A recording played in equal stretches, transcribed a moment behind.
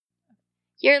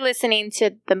You're listening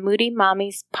to the Moody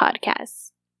Mommies podcast.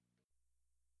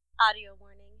 Audio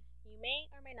warning. You may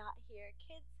or may not hear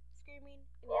kids screaming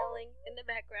and yelling in the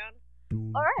background,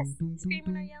 or us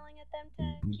screaming or yelling at them to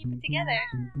keep it together.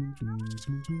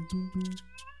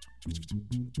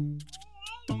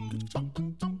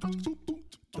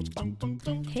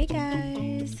 Hey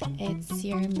guys, it's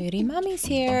your Moody Mommies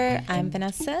here. I'm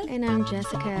Vanessa. And I'm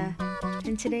Jessica.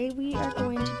 And today we are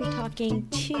going to be talking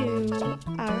to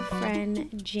our friend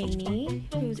Janie,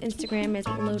 whose Instagram is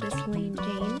Lotus Lane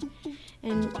Jane.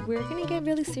 And we're going to get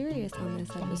really serious on this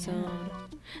episode.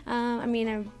 I've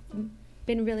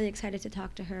been really excited to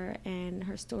talk to her, and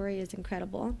her story is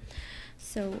incredible.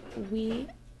 So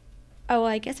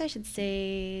I guess I should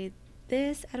say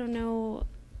this. I don't know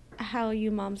how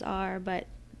you moms are, but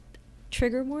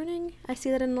trigger warning. I see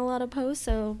that in a lot of posts.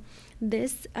 So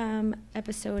this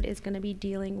episode is going to be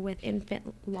dealing with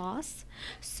infant loss.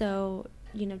 So,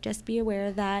 just be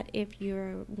aware that if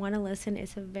you want to listen,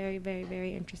 it's a very, very,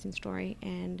 very interesting story.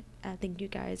 And I think you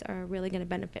guys are really going to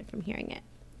benefit from hearing it.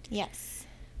 Yes.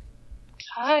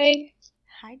 Hi.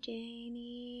 Hi,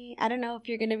 Janie. I don't know if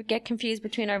you're going to get confused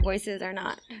between our voices or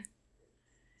not.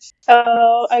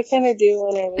 Oh, I kind of do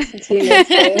when I listen to you guys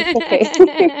say it.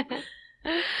 Okay.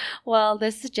 Well,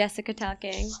 this is Jessica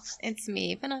talking. It's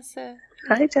me, Vanessa.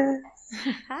 Hi, Jess.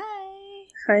 Hi.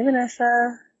 Hi,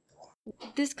 Vanessa.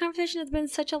 This conversation has been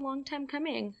such a long time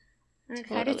coming. I'm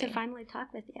excited to finally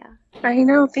talk with you. I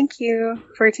know. Thank you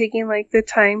for taking the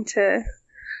time to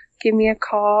give me a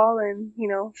call and,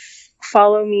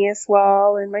 follow me as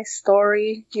well and my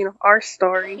story, our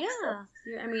story. Yeah.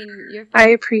 I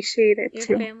appreciate it your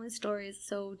too. Your family story is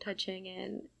so touching,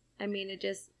 and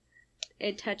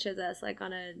it touches us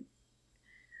on a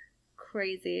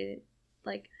crazy,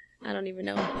 I don't even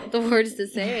know the words to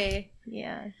say.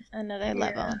 Yeah, another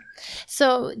level.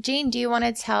 So, Jane, do you want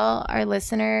to tell our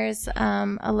listeners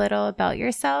a little about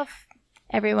yourself?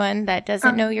 Everyone that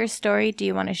doesn't know your story, do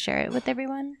you want to share it with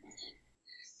everyone?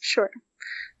 Sure.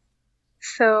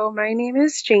 So my name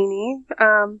is Janie.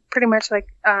 Pretty much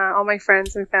all my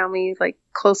friends and family,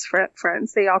 close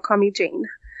friends, they all call me Jane.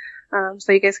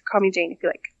 So you guys can call me Jane if you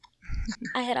like.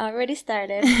 I had already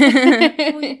started.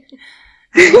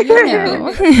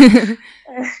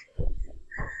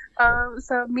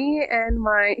 So me and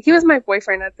he was my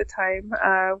boyfriend at the time.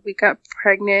 We got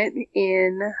pregnant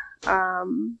in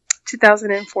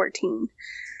 2014,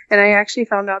 and I actually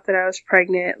found out that I was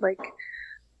pregnant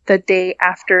the day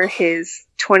after his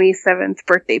 27th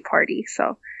birthday party.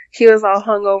 So he was all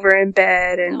hungover in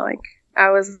bed, and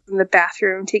I was in the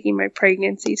bathroom taking my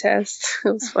pregnancy test. It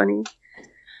was funny.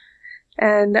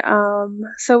 And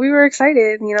so we were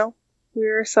excited, we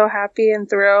were so happy and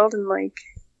thrilled, and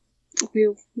we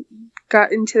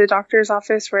got into the doctor's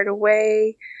office right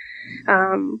away.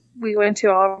 We went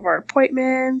to all of our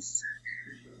appointments,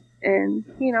 and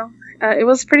it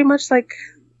was pretty much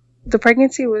the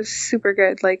pregnancy was super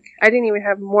good. I didn't even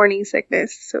have morning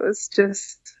sickness. So it was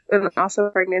just an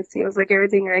awesome pregnancy. It was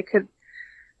everything I could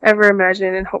ever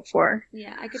imagine and hope for.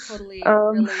 Yeah, I could totally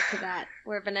relate to that.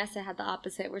 Where Vanessa had the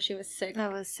opposite, where she was sick. I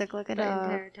was sick like a the dog.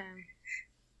 entire time.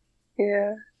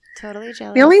 Yeah. Totally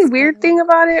jealous. The only weird thing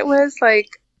about it was the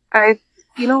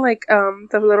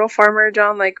little Farmer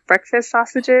John breakfast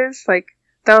sausages.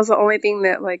 That was the only thing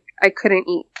that I couldn't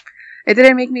eat. It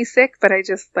didn't make me sick, but I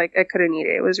just I couldn't eat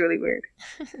it. It was really weird.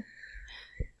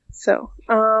 So,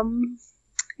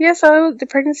 so the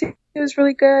pregnancy was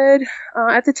really good.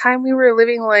 At the time we were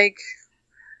living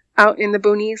out in the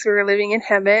boonies. We were living in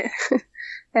Hemet,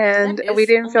 and we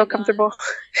didn't feel comfortable.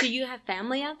 Do you have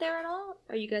family out there at all?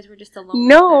 Or you guys were just alone?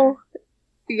 No.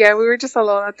 Yeah, we were just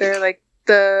alone out there.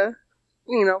 The,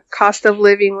 cost of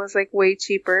living was way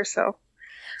cheaper, so.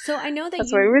 So I know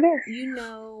that's why we were there.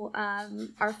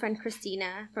 Our friend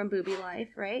Christina from Booby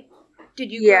Life, right?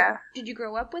 Did you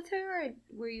grow up with her, or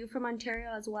were you from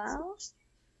Ontario as well?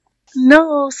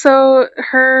 No, so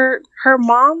her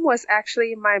mom was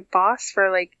actually my boss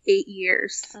for 8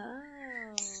 years.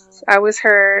 Oh. So I was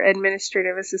her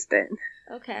administrative assistant.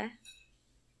 Okay.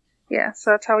 Yeah, so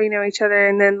that's how we know each other.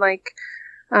 And then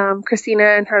Christina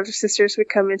and her other sisters would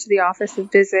come into the office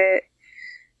and visit,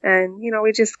 and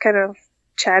we just kind of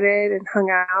chatted and hung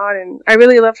out, and I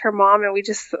really loved her mom, and we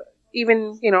just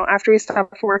even after we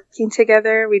stopped working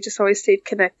together, we just always stayed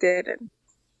connected, and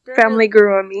family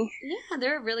grew on me. Yeah,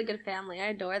 they're a really good family. I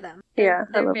adore them. They're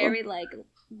very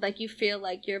you feel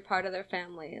like you're part of their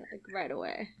family right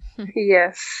away.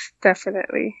 Yes,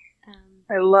 definitely.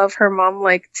 I love her mom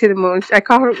to the moon. I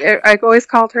always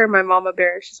called her my mama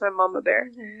bear. She's my mama bear.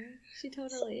 Mm-hmm. She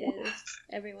totally is.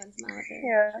 Everyone's mama bear.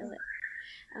 Yeah.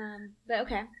 But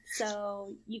okay,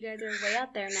 so you guys are way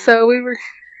out there now. So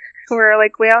we're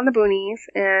like way out in the boonies,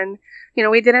 and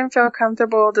we didn't feel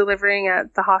comfortable delivering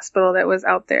at the hospital that was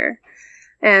out there,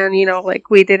 and like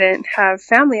we didn't have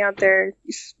family out there.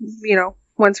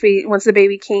 Once the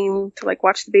baby came to like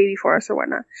watch the baby for us or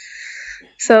whatnot,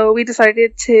 so we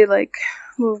decided to like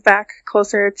move back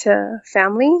closer to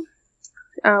family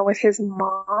with his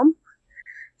mom.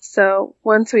 So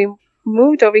once we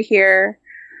moved over here,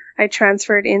 I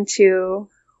transferred into,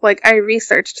 like, I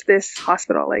researched this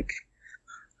hospital, like,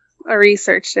 I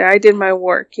researched it. I did my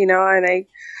work, and I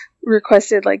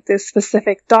requested, like, this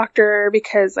specific doctor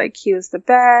because, like, he was the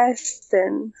best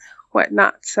and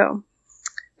whatnot. So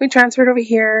we transferred over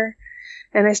here,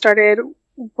 and I started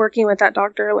working with that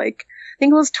doctor, like, I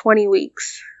think it was 20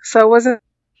 weeks. So it wasn't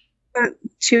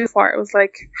too far. It was,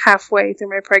 like, halfway through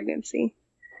my pregnancy.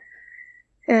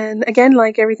 And again,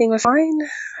 like, everything was fine.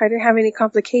 I didn't have any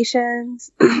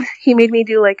complications. He made me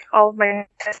do, like, all of my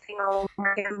testing all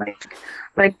over again,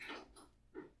 like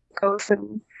ghosts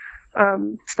and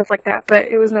stuff like that. But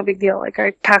it was no big deal. Like,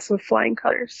 I passed with flying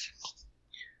colors.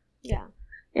 Yeah.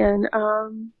 And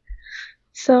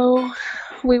so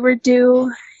we were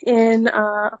due in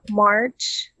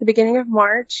March, the beginning of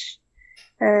March.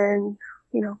 And,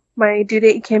 my due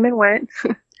date came and went.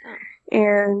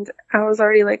 And I was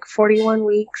already like 41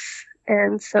 weeks.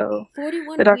 And so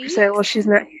 41 the doctor weeks? said, well, she's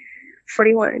not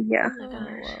 41. Yeah. Oh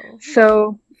my gosh.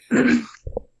 So,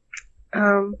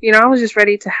 I was just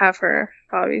ready to have her.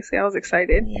 Obviously, I was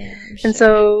excited. Yeah, And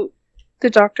so the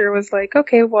doctor was like,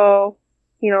 okay, well,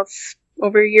 it's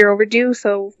over a year overdue.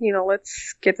 So,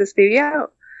 let's get this baby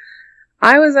out.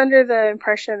 I was under the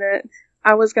impression that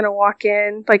I was going to walk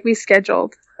in, like we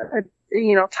scheduled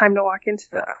time to walk into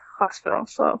the hospital.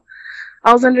 So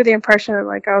I was under the impression that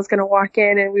like I was going to walk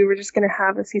in and we were just going to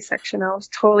have a C-section. I was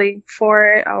totally for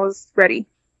it. I was ready.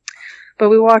 But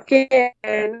we walk in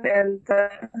and the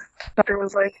doctor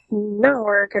was like, no,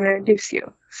 we're going to induce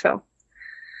you. So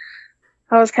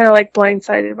I was kind of like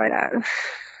blindsided by that.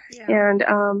 Yeah.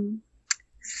 And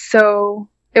so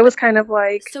it was kind of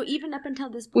like. So even up until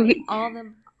this point,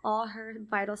 all her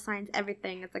vital signs,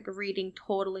 everything, it's like reading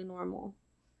totally normal.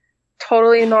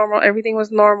 Totally normal. Everything was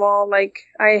normal. Like,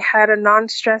 I had a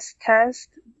non-stress test,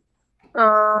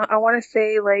 I want to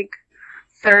say, like,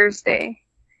 Thursday.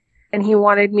 And he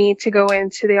wanted me to go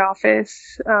into the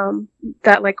office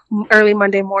that, like, early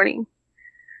Monday morning.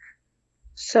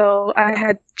 So I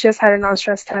had just had a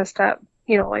non-stress test that,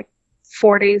 like,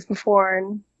 4 days before,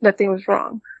 and nothing was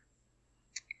wrong.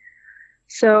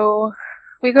 So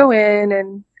we go in,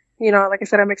 and, like I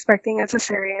said, I'm expecting a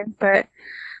cesarean, but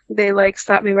they like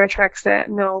stopped me in my tracks that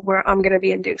no, I'm going to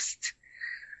be induced.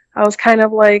 I was kind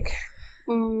of like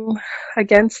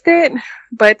against it,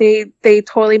 but they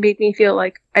totally made me feel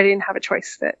like I didn't have a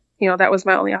choice, that, that was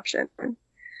my only option.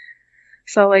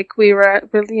 So like we were,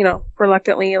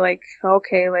 reluctantly like,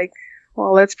 okay, like,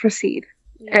 well, let's proceed.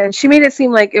 Yeah. And she made it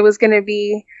seem like it was going to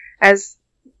be as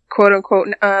quote unquote,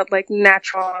 like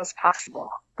natural as possible.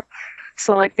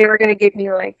 So like they were going to give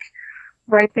me like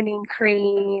ripening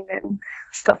cream and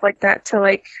stuff like that to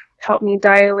like help me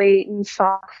dilate and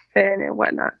soften and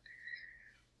whatnot.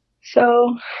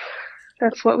 So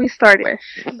that's what we started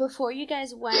with. Before you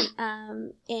guys went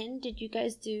in, did you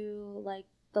guys do like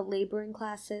the laboring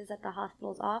classes that the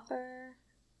hospitals offer?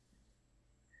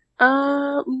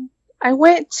 I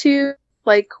went to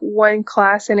like one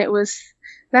class, and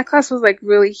that class was like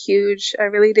really huge. I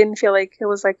really didn't feel like it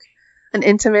was like an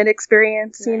intimate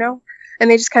experience, right. And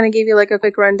they just kind of gave you like a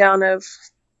quick rundown of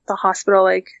the hospital,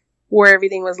 like where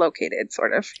everything was located,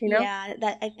 sort of, Yeah,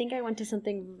 I think I went to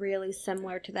something really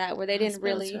similar to that, where they didn't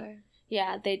really. Tour.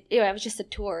 Yeah, it was just a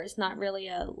tour. It's not really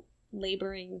a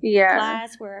laboring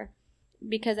class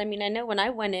because I mean, I know when I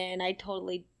went in, I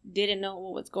totally didn't know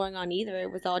what was going on either.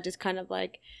 It was all just kind of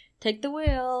like, take the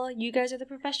wheel. You guys are the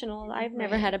professionals. I've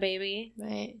never had a baby.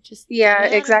 Right.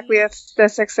 Exactly.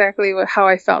 That's exactly how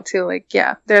I felt too. Like,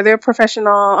 yeah, they're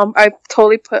professional. I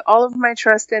totally put all of my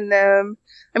trust in them.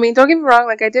 I mean, don't get me wrong.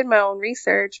 Like, I did my own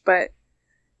research, but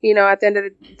at the end of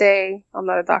the day, I'm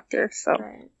not a doctor. So,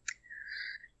 right.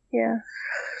 Yeah.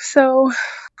 So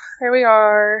there we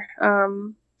are.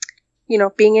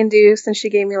 Being induced, and she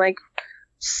gave me like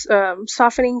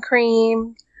softening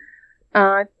cream.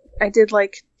 I did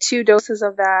like 2 doses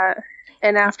of that,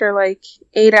 and after like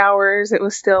 8 hours, it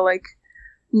was still like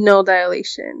no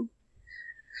dilation.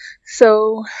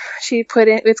 So she put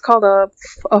in, it's called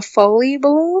a Foley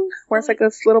balloon, where it's like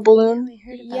this little balloon.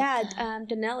 Yeah,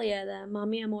 Danelia, the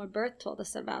Mommy Amor Birth, told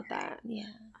us about that.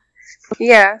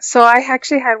 Yeah, so I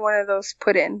actually had one of those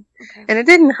put in, and it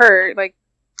didn't hurt. Like,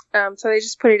 So they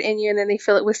just put it in you, and then they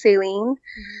fill it with saline,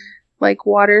 like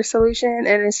water solution.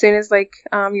 And as soon as like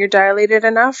you're dilated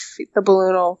enough, the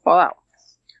balloon will fall out.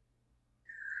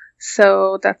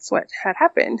 So that's what had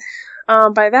happened.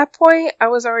 By that point, I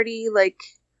was already like,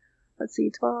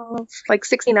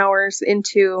 16 hours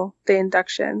into the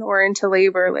induction or into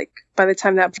labor, like by the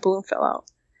time that balloon fell out.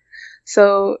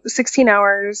 So 16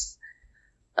 hours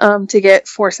to get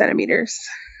 4 centimeters.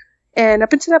 And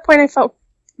up until that point, I felt,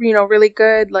 really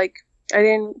good. Like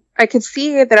I could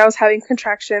see that I was having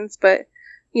contractions, but,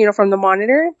 from the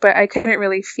monitor, but I couldn't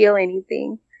really feel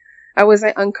anything. I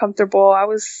wasn't uncomfortable. I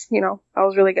was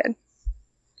really good.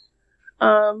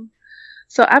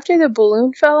 So after the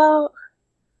balloon fell out,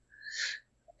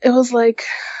 it was like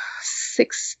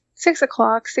 6:00,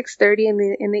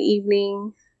 6:30 in the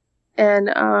evening. And,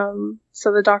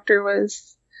 so the doctor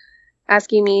was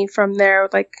asking me from there,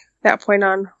 like that point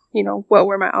on, what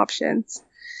were my options.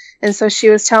 And so she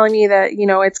was telling me that,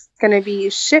 it's going to be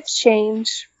shift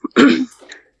change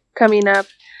coming up.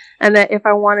 And that if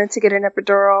I wanted to get an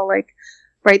epidural, like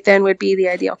right then would be the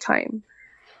ideal time.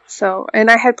 So,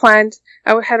 and I had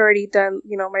already done,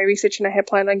 my research, and I had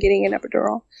planned on getting an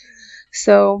epidural.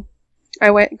 So I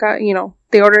got,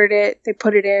 they ordered it, they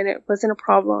put it in, it wasn't a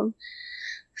problem.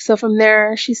 So from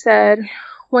there, she said,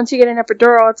 once you get an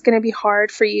epidural, it's going to be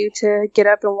hard for you to get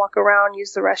up and walk around,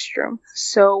 use the restroom.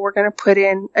 So we're going to put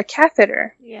in a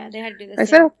catheter. Yeah, they had to do the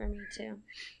same for me too.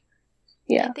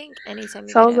 Yeah. I think anytime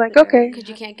you I was like, okay. Because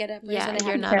you can't get up. Yeah,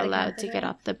 you're not allowed to get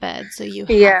off the bed, so you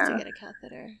have to get a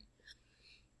catheter.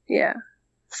 Yeah.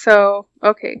 So,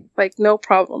 okay, like no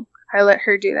problem. I let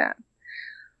her do that.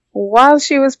 While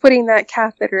she was putting that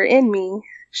catheter in me,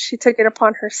 she took it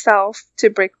upon herself to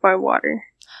break my water.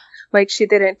 Like, she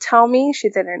didn't tell me, she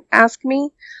didn't ask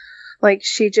me. Like,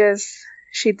 she did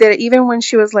it even when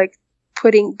she was like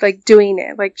doing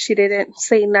it. Like, she didn't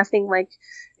say nothing like,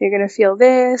 you're going to feel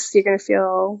this, you're going to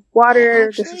feel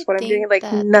water, this is what I'm doing. Like,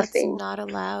 nothing. That's not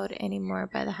allowed anymore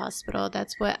by the hospital.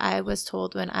 That's what I was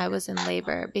told when I was in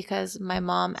labor, because my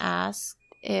mom asked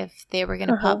if they were going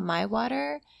to pop my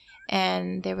water.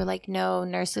 And they were like, no,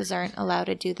 nurses aren't allowed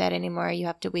to do that anymore. You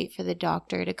have to wait for the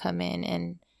doctor to come in,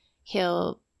 and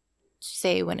he'll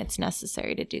say when it's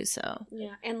necessary to do so.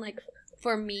 Yeah, and like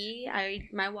for me,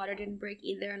 my water didn't break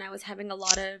either, and I was having a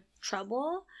lot of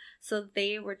trouble. So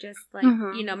they were just like,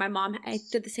 my mom, I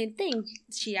did the same thing.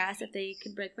 She asked if they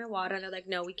could break my water, and they're like,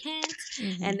 no, we can't.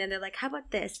 And then they're like, how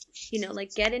about this?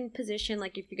 Like get in position,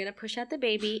 like if you're going to push out the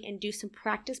baby, and do some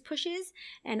practice pushes.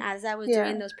 And as I was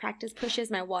doing those practice pushes,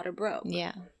 my water broke.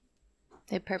 Yeah.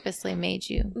 They purposely made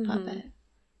you pump it.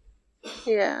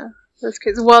 Yeah. That's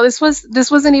crazy. Well, this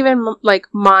wasn't even like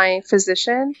my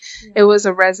physician. Yeah. It was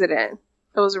a resident.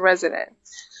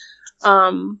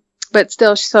 But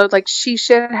still, so like she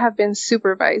should have been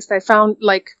supervised. I found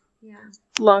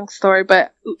long story,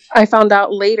 but I found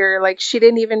out later, like she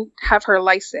didn't even have her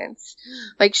license.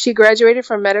 Like she graduated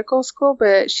from medical school,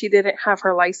 but she didn't have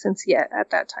her license yet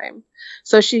at that time.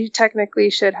 So she technically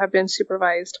should have been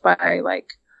supervised by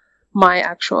like my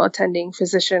actual attending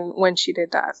physician when she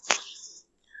did that.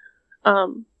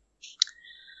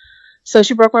 So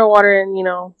she broke my water,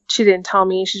 and she didn't tell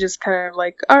me. She just kind of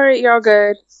like, all right, you're all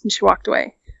good, and she walked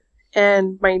away.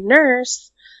 And my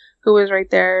nurse, who was right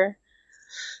there,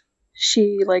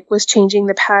 she like was changing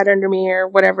the pad under me or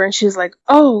whatever, and she's like,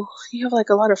 oh, you have like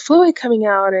a lot of fluid coming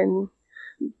out, and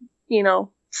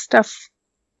stuff,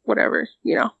 whatever,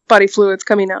 body fluids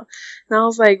coming out. And I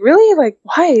was like, really? Like,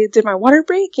 why? Did my water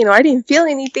break? I didn't feel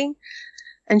anything.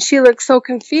 And she looked so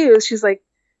confused. She's like,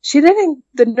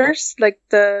 the nurse, like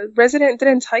the resident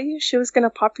didn't tell you she was going to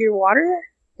pop your water?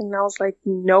 And I was like,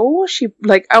 no,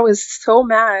 I was so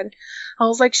mad. I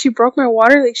was like, she broke my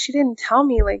water. Like, she didn't tell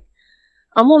me. Like,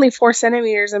 I'm only 4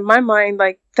 centimeters. In my mind,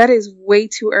 like, that is way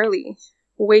too early.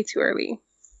 Way too early.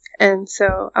 And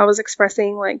so I was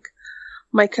expressing, like,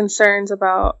 my concerns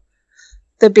about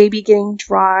the baby getting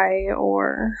dry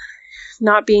or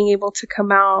not being able to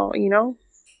come out,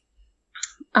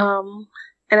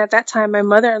 And at that time, my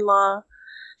mother-in-law,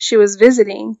 she was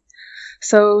visiting.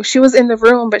 So she was in the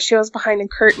room, but she was behind a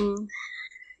curtain.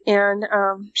 And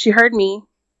she heard me.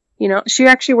 She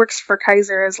actually works for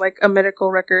Kaiser as like a medical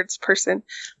records person.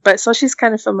 But so she's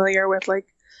kind of familiar with like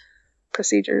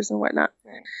procedures and whatnot.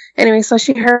 Right. Anyway, so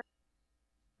she heard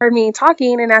me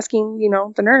talking and asking,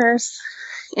 the nurse.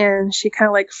 And she kind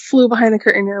of like flew behind the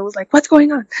curtain and was like, what's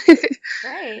going on?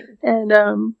 Right.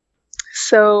 And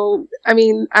so, I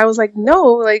mean, I was like,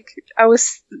 no, like, I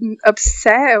was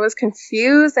upset, I was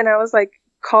confused, and I was like,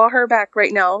 call her back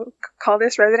right now. Call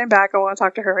this resident back, I want to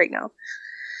talk to her right now.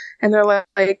 And they're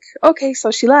like, okay, so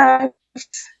she left.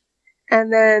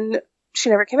 And then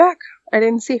she never came back. I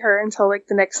didn't see her until like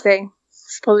the next day.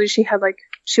 Supposedly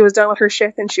she was done with her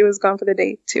shift and she was gone for the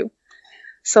day too.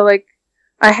 So like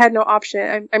I had no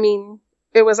option. I mean,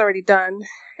 it was already done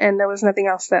and there was nothing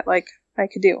else that like I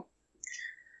could do.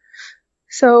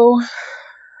 So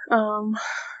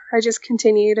I just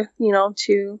continued,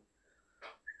 to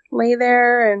lay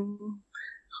there and,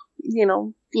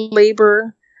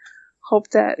 labor, hope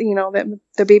that, that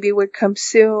the baby would come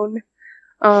soon.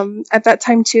 At that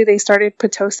time too, they started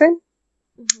Pitocin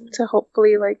to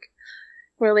hopefully like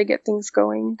really get things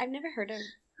going. I've never heard of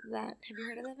that. Have you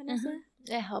heard of that, Vanessa?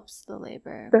 It helps the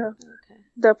labor.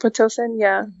 The Pitocin,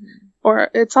 yeah. Or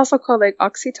it's also called like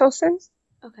oxytocin.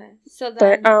 Okay. So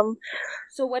then, but,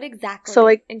 so what exactly? So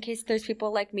like, in case there's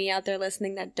people like me out there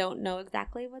listening that don't know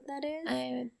exactly what that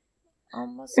is.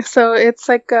 So it's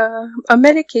like a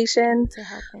medication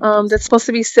that's supposed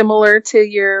to be similar to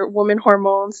your woman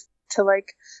hormones to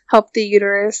like help the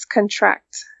uterus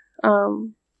contract,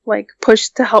 like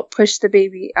help push the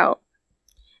baby out.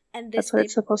 And that's what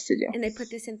it's supposed to do. And they put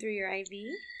this in through your IV?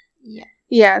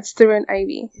 Yeah, it's through an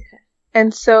IV. Okay.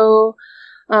 And so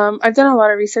I've done a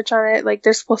lot of research on it. Like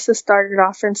they're supposed to start it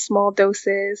off in small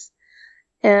doses,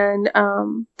 and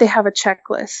they have a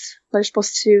checklist. They're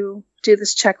supposed to do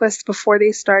this checklist before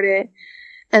they start it,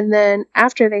 and then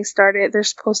after they start it, they're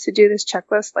supposed to do this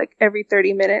checklist like every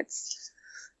 30 minutes.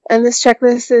 And this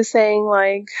checklist is saying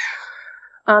like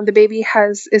the baby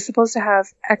is supposed to have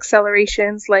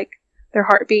accelerations, like their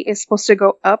heartbeat is supposed to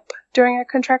go up during a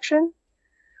contraction.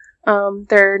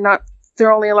 They're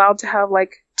only allowed to have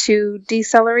like 2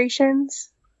 decelerations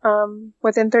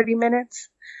within 30 minutes,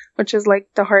 which is like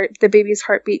the baby's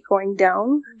heartbeat going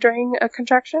down during a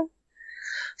contraction.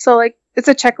 So like it's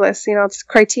a checklist, it's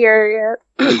criteria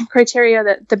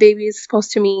that the baby is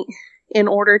supposed to meet in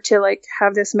order to like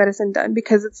have this medicine done,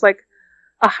 because it's like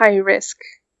a high risk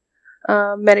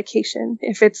medication.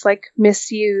 If it's like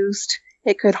misused,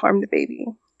 it could harm the baby.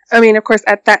 I mean, of course,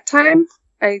 at that time,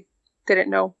 I didn't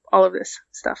know all of this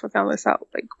stuff. I found this out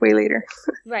like way later.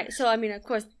 Right. So, I mean, of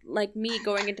course, like me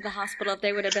going into the hospital, if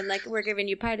they would have been like, we're giving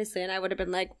you Pitocin, I would have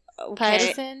been like, okay.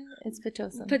 Pitocin? It's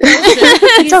Pitocin.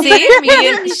 You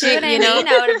see? I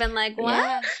would have been like,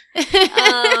 what?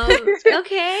 Yeah.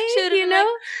 Okay. Should whatever.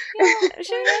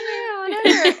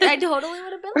 I totally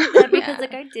would have been like that because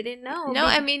like I didn't know. No,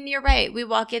 I mean, you're right. We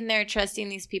walk in there trusting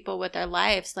these people with our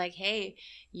lives. Like, hey,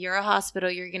 you're a hospital.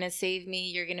 You're going to save me.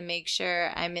 You're going to make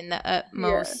sure I'm in the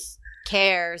utmost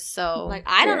care. So like,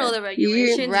 I don't know the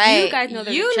regulations. Right. You guys know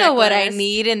the You know what I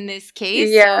need in this case.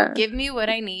 Yeah. So give me what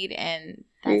I need, and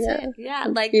that's it. Yeah,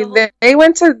 like they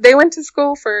went to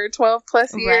school for 12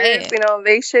 plus years. Right.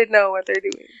 They should know what they're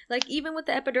doing. Like even with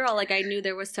the epidural, like I knew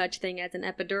there was such thing as an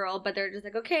epidural, but they're just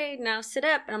like, okay, now sit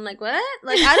up, and I'm like, what?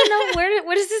 Like I don't know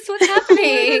what is this? What's happening?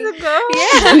 Where does it go?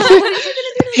 Yeah. What are you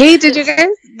gonna do? Hey, did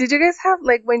you guys have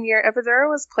like when your epidural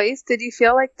was placed? Did you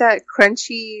feel like that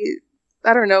crunchy,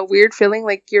 I don't know, weird feeling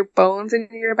like your bones in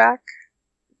your back?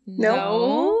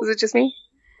 No. Was it just me?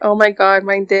 Oh my god,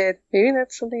 mine did. Maybe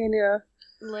that's something I need to.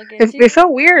 It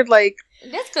felt weird, like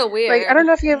that's so weird. Like I don't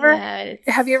know if you ever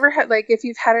have you ever had like if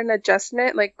you've had an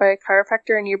adjustment like by a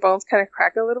chiropractor and your bones kind of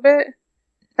crack a little bit.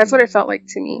 That's what it felt like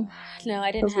to me. No,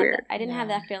 I didn't have that. I didn't have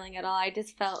that feeling at all. I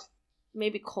just felt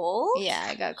maybe cold. Yeah,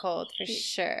 I got cold for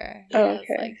sure. Oh,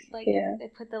 okay. Like they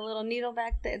put the little needle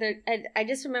back there. I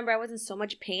just remember I was in so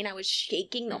much pain. I was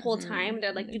shaking the whole time.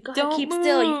 They're like, you gotta keep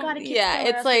still. You gotta keep still.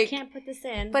 It's like you can't put this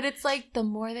in. But it's like the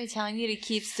more they're telling you to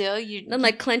keep still, I'm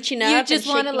like clenching up. You just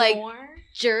want to like more.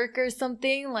 Jerk or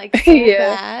something like so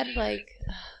bad. Like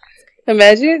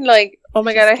imagine like, oh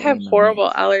my god, I have horrible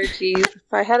allergies.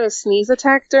 If I had a sneeze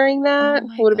attack during that, it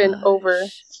would have been over.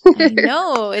 I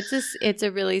know. It's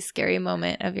a really scary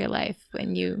moment of your life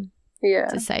when you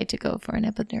decide to go for an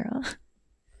epidural.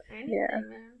 Yeah.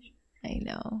 I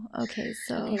know. Okay,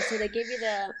 so they gave you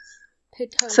the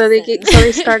Pitocin. So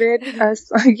they started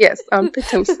us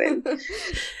Pitocin.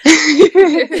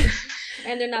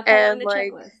 And they're not following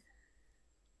the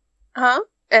checklist.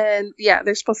 And yeah,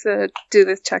 they're supposed to do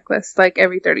this checklist like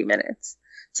every 30 minutes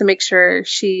to make sure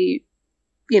she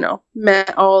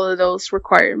met all of those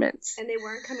requirements. And they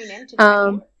weren't coming in to check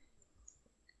in?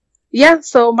 Yeah,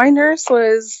 so my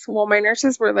nurses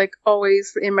were like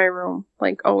always in my room,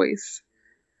 like always,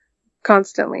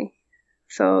 constantly.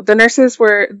 So the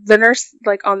nurse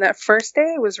like on that first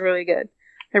day was really good.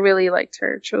 I really liked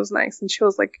her. She was nice and she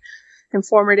was like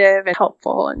informative and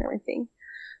helpful and everything.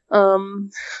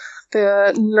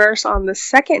 The nurse on the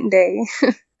second day,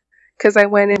 because I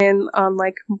went in on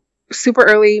like super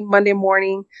early Monday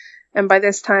morning, and by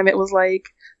this time it was like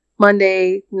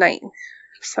Monday night,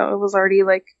 so it was already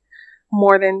like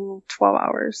more than 12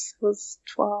 hours. It was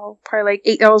 12, probably like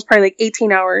 8. I was probably like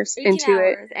 18 hours 18 into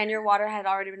hours, it. and your water had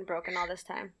already been broken all this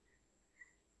time.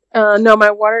 No,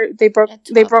 my water, they broke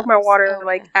my water okay.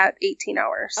 like at 18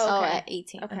 hours. Oh. Oh, Okay. at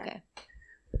 18. Okay.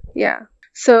 Yeah.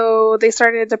 So they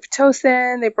started the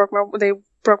Pitocin, they broke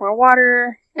my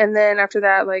water, and then after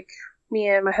that, like, me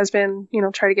and my husband,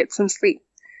 try to get some sleep.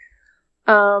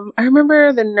 I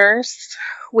remember the nurse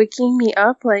waking me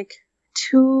up like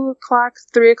 2 o'clock,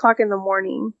 3 o'clock in the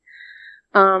morning.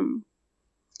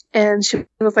 And she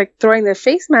was like throwing the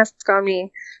face mask on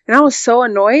me, and I was so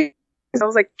annoyed because I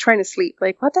was like trying to sleep.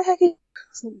 Like, what the heck?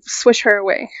 Swish her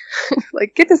away.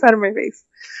 Like, get this out of my face.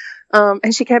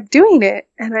 And she kept doing it,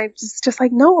 and I was just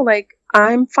like, no, like,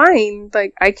 I'm fine.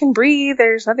 Like, I can breathe.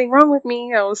 There's nothing wrong with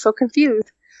me. I was so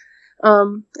confused.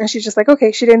 And she's just like,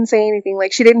 okay, she didn't say anything.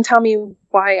 Like, she didn't tell me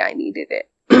why I needed it.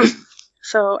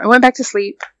 So I went back to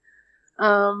sleep.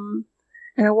 And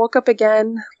I woke up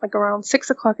again, like around 6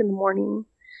 o'clock in the morning,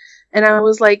 and I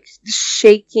was like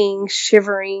shaking,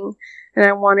 shivering, and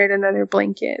I wanted another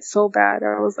blanket so bad.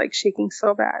 I was like shaking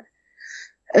so bad.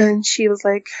 And she was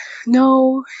like,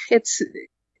 no, it's,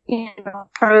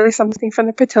 probably something from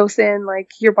the Pitocin. Like,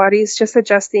 your body's just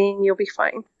adjusting. You'll be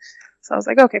fine. So I was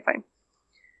like, okay, fine.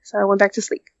 So I went back to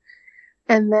sleep.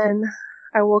 And then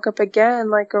I woke up again,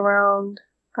 like around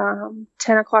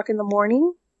 10 o'clock in the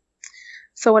morning.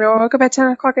 So when I woke up at 10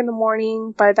 o'clock in the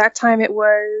morning, by that time it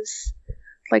was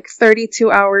like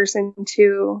 32 hours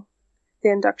into the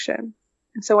induction.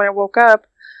 And so when I woke up,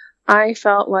 I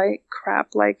felt like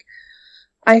crap. Like,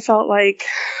 I felt like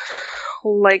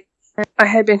I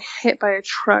had been hit by a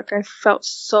truck. I felt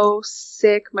so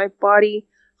sick. My body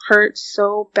hurt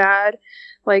so bad.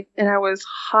 Like, and I was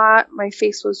hot. My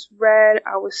face was red.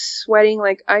 I was sweating.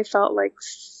 Like, I felt like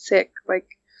sick. Like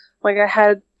I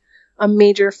had a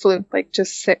major flu, like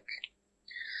just sick.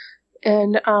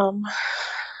 And,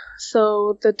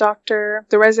 so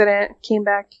the resident came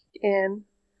back in,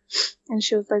 and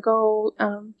she was like, oh,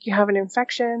 you have an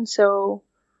infection, so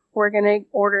we're going to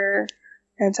order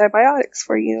antibiotics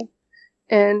for you.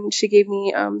 And she gave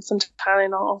me, some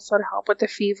Tylenol also to help with the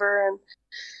fever, and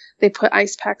they put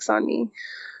ice packs on me.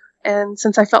 And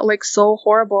since I felt like so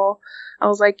horrible, I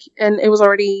was like, and it was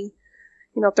already,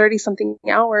 30 something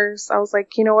hours. I was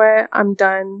like, you know what? I'm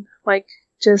done. Like,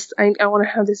 I want to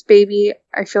have this baby.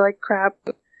 I feel like crap.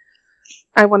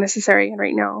 I want a cesarean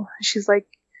right now. She's like,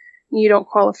 you don't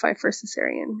qualify for a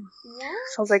cesarean. What?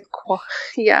 So I was like,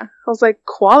 yeah. I was like,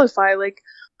 qualify? Like,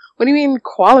 what do you mean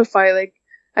qualify? Like,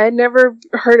 I had never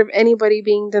heard of anybody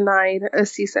being denied a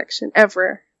C-section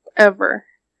ever.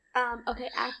 Okay,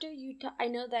 after you, I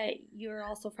know that you're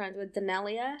also friends with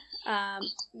Danelia.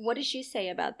 What did she say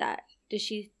about that? Did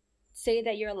she say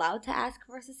that you're allowed to ask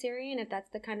for a cesarean if that's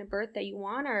the kind of birth that you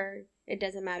want, or it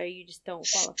doesn't matter, you just don't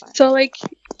qualify? So, like,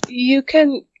 you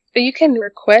can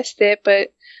request it,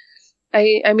 but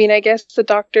I mean, I guess the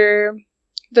doctor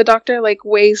like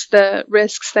weighs the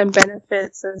risks and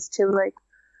benefits as to, like,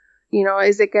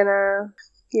 is it gonna,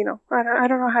 I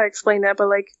don't know how to explain that, but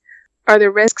like, are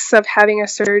the risks of having a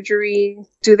surgery,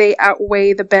 do they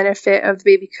outweigh the benefit of the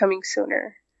baby coming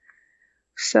sooner?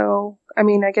 So, I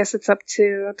mean, I guess it's up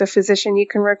to the physician. You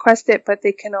can request it, but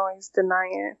they can always deny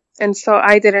it. And so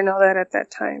I didn't know that at that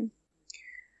time.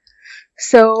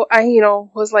 So I,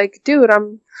 was like, dude,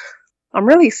 I'm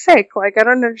really sick. Like, I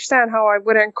don't understand how I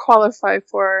wouldn't qualify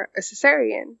for a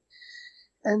cesarean.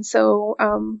 And so,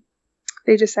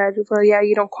 they just said, well, yeah,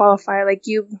 you don't qualify. Like,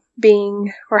 you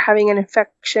being or having an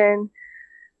infection,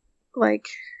 like,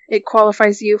 it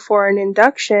qualifies you for an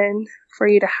induction for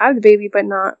you to have the baby, but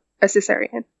not a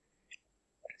cesarean.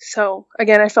 So,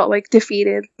 again, I felt like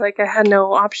defeated. Like, I had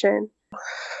no option.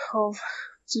 I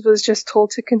was just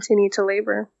told to continue to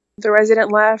labor. The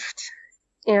resident left,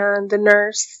 and the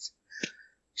nurse,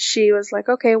 she was like,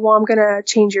 okay, well, I'm going to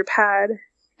change your pad.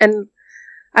 And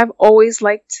I've always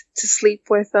liked to sleep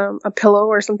with a pillow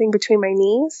or something between my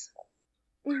knees.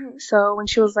 Mm-hmm. So when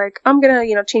she was like, I'm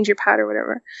going to, change your pad or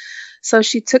whatever. So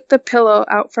she took the pillow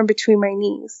out from between my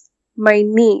knees.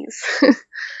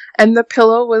 And the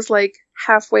pillow was like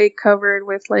halfway covered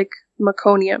with like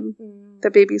meconium, the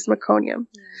baby's meconium.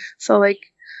 Yeah. So like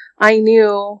I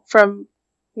knew from,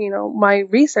 my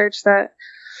research that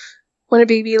when a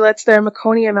baby lets their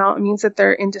meconium out, it means that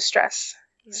they're in distress.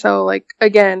 Yeah. So like,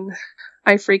 again,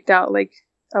 I freaked out, like,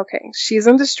 okay, she's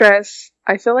in distress.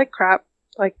 I feel like crap.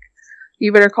 Like,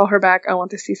 you better call her back. I want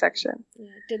the C-section.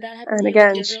 Yeah. Did that happen and to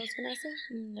again, you, Vanessa?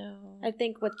 No. I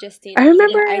think with Justine, I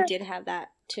remember I did have that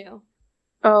too.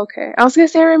 Oh, okay. I was going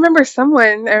to say, I remember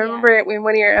someone. I remember it in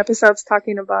one of your episodes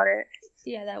talking about it.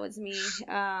 Yeah, that was me.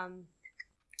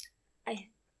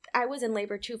 I was in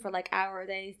labor too for like hours.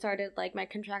 I started like my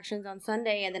contractions on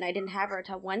Sunday, and then I didn't have her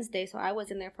until Wednesday, so I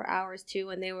was in there for hours too.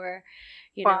 And they were,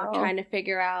 trying to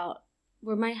figure out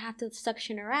we might have to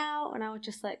suction her out, and I was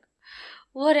just like,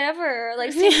 whatever,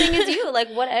 like same thing as you, like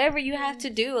whatever you have to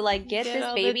do, like get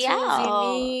this baby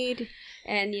out. You need.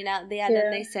 And then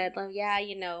they said, like,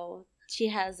 she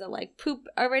has a like poop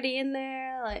already in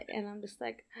there, like, and I'm just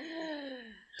like,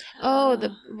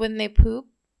 when they poop.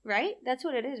 Right? That's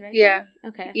what it is, right? Yeah.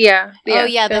 Okay. Yeah. Oh,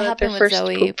 yeah, that happened with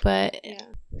Zoe, poop. But... Yeah.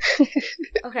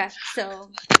 Okay,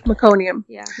 so... Meconium.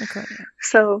 Yeah. Meconium.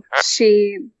 So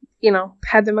she,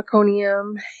 had the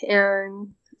meconium,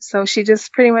 and so she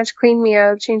just pretty much cleaned me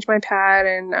up, changed my pad,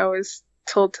 and I was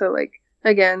told to, like,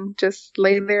 again, just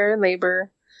lay there in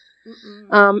labor.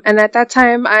 And at that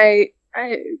time, I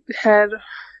had...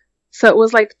 So it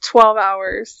was like 12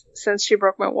 hours since she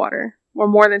broke my water. Or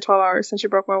more than 12 hours since she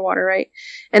broke my water, right?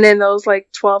 And in those, like,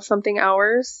 12-something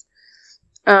hours,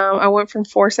 I went from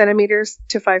 4 centimeters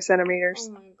to 5 centimeters.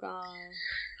 Oh, my God.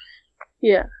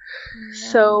 Yeah.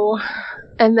 No.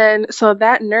 So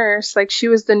that nurse, like, she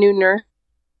was the new nurse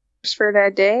for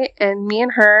that day, and me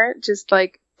and her just,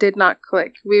 like, did not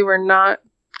click. We were not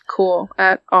cool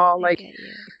at all. Like,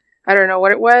 I don't know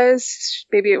what it was.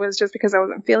 Maybe it was just because I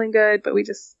wasn't feeling good, but we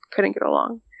just couldn't get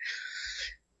along.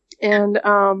 And,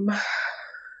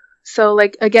 so,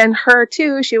 like, again, her,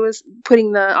 too, she was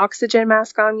putting the oxygen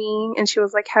mask on me, and she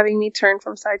was, like, having me turn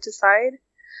from side to side,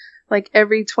 like,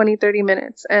 every 20, 30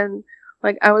 minutes. And,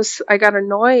 like, I got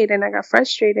annoyed, and I got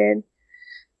frustrated.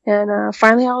 And,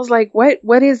 finally, I was like,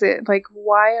 what is it? Like,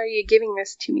 why are you giving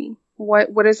this to me?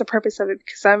 What is the purpose of it?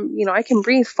 Because I can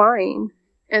breathe fine.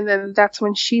 And then that's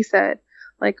when she said,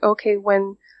 like, okay,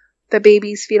 when the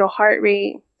baby's fetal heart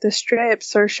rate, the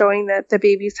strips are showing that the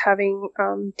baby's having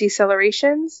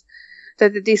decelerations,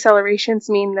 that the decelerations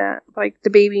mean that, like,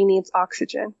 the baby needs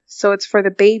oxygen. So it's for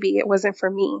the baby. It wasn't for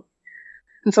me.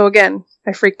 And so, again,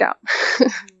 I freaked out.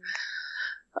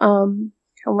 I'm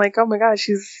like, oh, my God,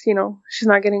 she's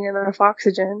not getting enough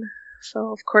oxygen.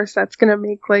 So, of course, that's going to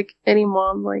make, like, any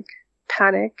mom, like,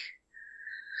 panic.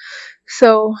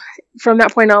 So from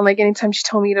that point on, like, anytime she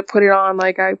told me to put it on,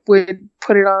 like, I would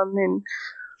put it on and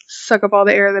suck up all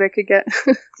the air that I could get.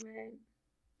 Right.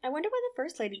 I wonder why the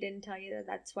first lady didn't tell you that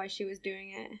that's why she was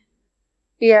doing it.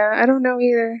 Yeah, I don't know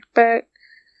either. But, I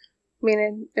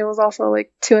mean, it was also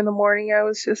like 2 a.m. I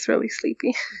was just really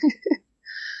sleepy.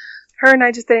 Her and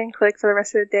I just didn't click for the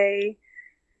rest of the day.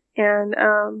 And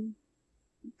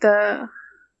the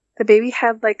baby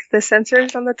had, like, the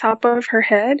sensors on the top of her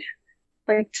head,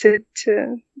 like, to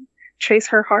trace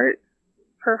her heart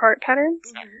patterns.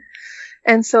 Mm-hmm.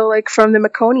 And so, like, from the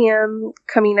meconium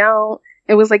coming out,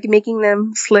 it was, like, making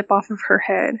them slip off of her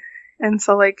head. And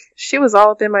so, like, she was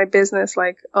all up in my business,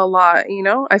 like, a lot,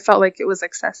 I felt like it was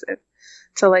excessive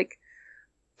to, like,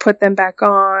 put them back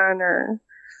on or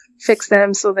fix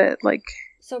them so that, like,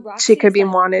 she could be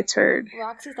monitored.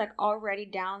 Roxy's, like, already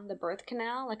down the birth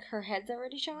canal? Like, her head's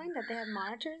already showing that they have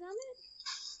monitors on it?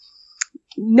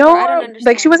 No,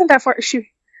 like, she wasn't that far. She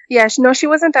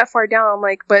wasn't that far down,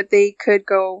 like, but they could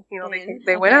go,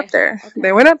 they went up there. Okay.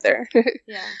 They went up there.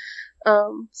 Yeah.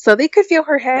 So they could feel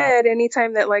her head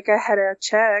anytime that, like, I had a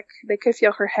check. They could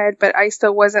feel her head, but I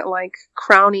still wasn't, like,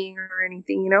 crowning or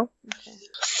anything, Okay.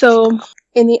 So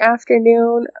in the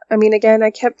afternoon, again,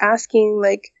 I kept asking,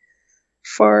 like,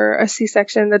 for a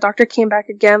C-section. The doctor came back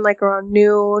again, like, around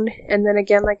noon, and then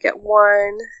again, like, at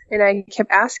 1, and I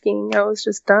kept asking. I was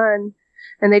just done.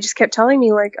 And they just kept telling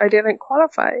me, like, I didn't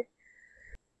qualify.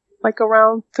 Like,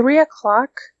 around 3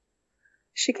 o'clock,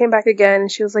 she came back again,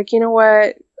 and she was like, you know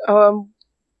what,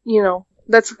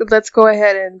 let's go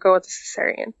ahead and go with the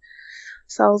cesarean.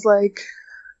 So I was like,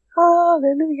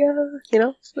 hallelujah,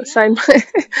 Yeah.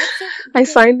 I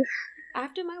signed.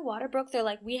 After my water broke, they're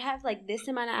like, we have, like, this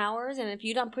amount of hours, and if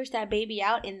you don't push that baby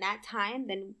out in that time,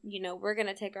 then, we're going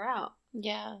to take her out.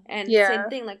 Yeah. And same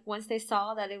thing, like, once they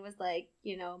saw that it was, like,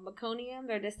 meconium,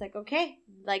 they're just like, okay,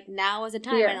 like, now is the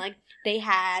time. Yeah. And, like, they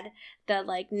had the,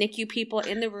 like, NICU people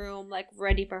in the room, like,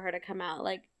 ready for her to come out,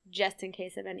 like, just in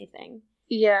case of anything.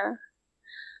 Yeah.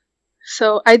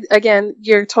 So, again,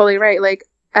 you're totally right. Like,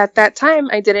 at that time,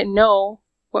 I didn't know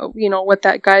what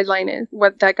that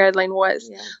guideline was.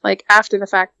 Yeah. Like, after the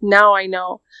fact, now I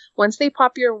know. Once they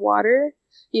pop your water,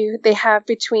 they have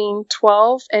between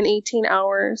 12 and 18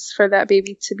 hours for that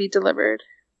baby to be delivered.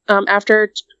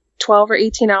 After 12 or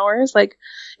 18 hours, like,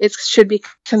 it should be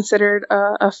considered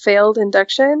a failed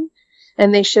induction,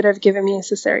 and they should have given me a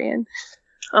cesarean.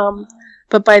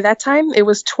 But by that time, it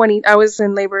was I was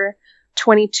in labor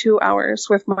 22 hours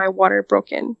with my water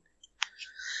broken.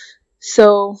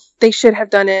 So they should have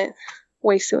done it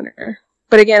way sooner.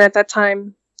 But again, at that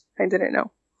time, I didn't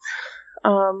know.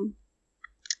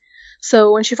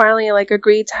 So when she finally like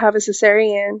agreed to have a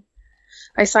cesarean,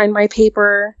 I signed my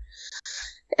paper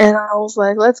and I was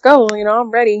like, let's go, you know, I'm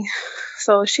ready.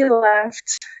 So she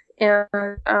left, and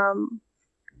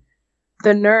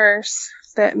the nurse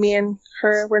that me and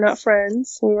her were not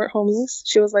friends, we weren't homies,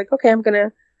 she was like, okay, I'm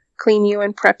gonna clean you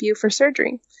and prep you for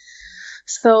surgery.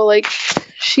 So like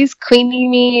she's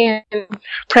cleaning me and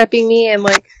prepping me, and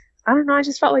like I don't know, I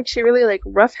just felt like she really like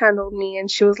rough handled me, and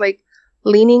she was like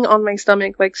leaning on my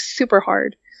stomach like super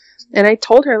hard. And I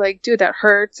told her like, dude, that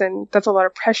hurts and that's a lot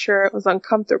of pressure. It was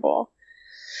uncomfortable.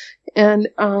 And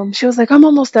she was like, I'm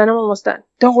almost done.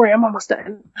 Don't worry, I'm almost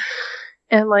done.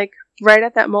 And like right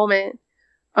at that moment,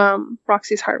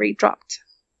 Roxy's heart rate dropped.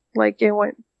 Like it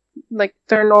went, like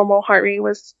their normal heart rate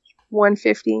was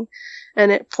 150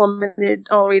 and it plummeted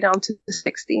all the way down to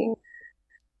 60.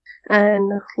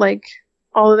 And like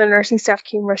all of the nursing staff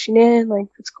came rushing in, like,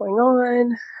 what's going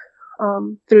on?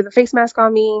 Threw the face mask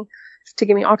on me to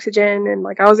give me oxygen, and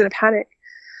like I was in a panic.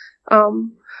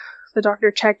 The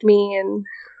doctor checked me,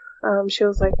 and she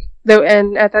was like, though,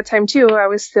 and at that time too, I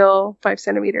was still 5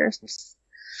 centimeters.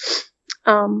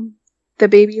 The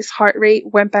baby's heart rate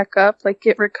went back up, like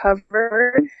it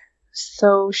recovered.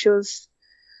 So she was,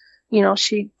 you know,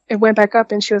 it went back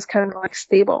up, and she was kind of like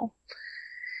stable.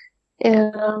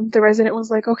 And the resident was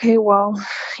like, okay, well,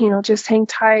 you know, just hang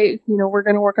tight. You know, we're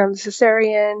going to work on the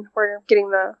cesarean. We're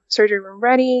getting the surgery room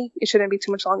ready. It shouldn't be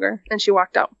too much longer. And she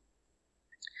walked out.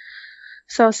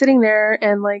 So I was sitting there,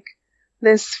 and like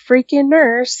this freaking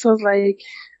nurse was like,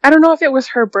 I don't know if it was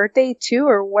her birthday too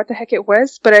or what the heck it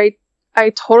was, but I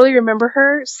totally remember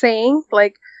her saying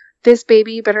like, this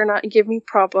baby better not give me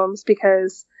problems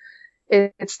because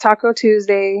it's Taco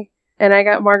Tuesday. And I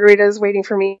got margaritas waiting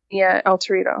for me at El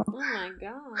Torito. Oh my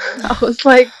god. I was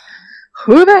like,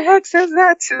 who the heck says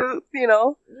that to, you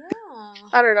know? Yeah.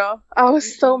 I don't know. I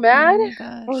was so mad. Oh my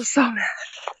gosh. I was so mad.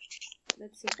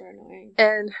 That's super annoying.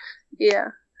 And yeah.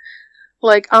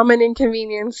 Like, I'm an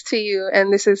inconvenience to you,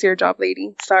 and this is your job,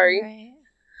 lady. Sorry. Right.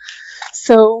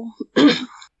 So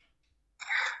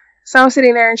I was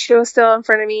sitting there, and she was still in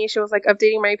front of me. She was like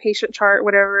updating my patient chart,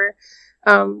 whatever.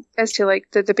 As to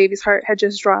like the baby's heart had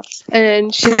just dropped,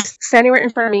 and she's standing right in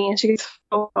front of me, and she gets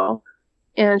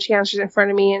and she answers in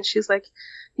front of me, and she's like,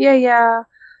 yeah,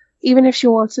 even if she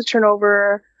wants to turn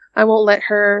over, I won't let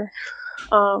her.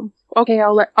 Okay,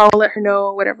 I'll let her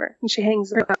know, whatever. And she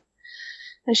hangs up,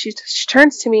 and she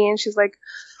turns to me, and she's like,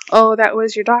 oh, that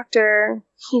was your doctor.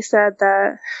 He said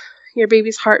that your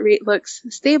baby's heart rate looks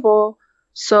stable,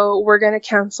 so we're gonna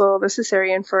cancel the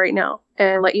cesarean for right now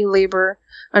and let you labor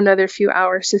another few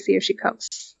hours to see if she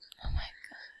comes. Oh my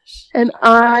gosh. And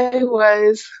I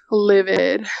was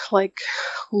livid, like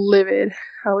livid.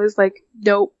 I was like,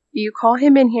 nope, you call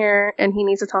him in here and he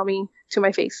needs to tell me to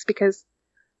my face, because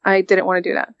I didn't want to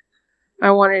do that.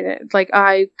 I wanted it. Like,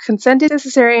 I consented to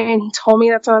cesarean. He told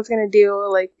me that's what I was going to do.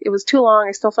 Like, it was too long.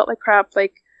 I still felt like crap.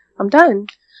 Like, I'm done.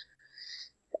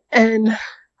 And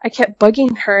I kept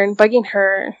bugging her. And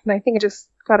I think it just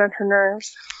got on her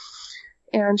nerves.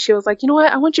 And she was like, you know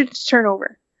what? I want you to turn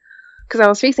over. Because I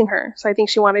was facing her. So I think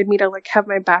she wanted me to, like, have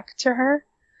my back to her.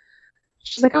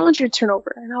 She's like, I want you to turn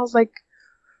over. And I was like,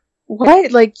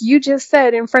 what? Like, you just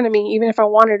said in front of me, even if I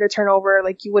wanted to turn over,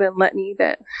 like, you wouldn't let me,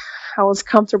 that I was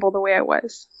comfortable the way I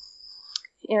was.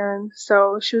 And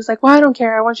so she was like, well, I don't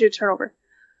care. I want you to turn over.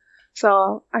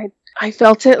 So I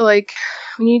felt it, like,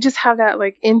 when you just have that,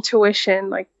 like, intuition,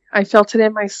 like, I felt it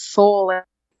in my soul, and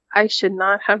I should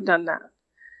not have done that.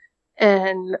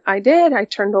 And I did. I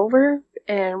turned over,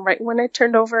 and right when I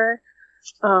turned over,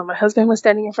 my husband was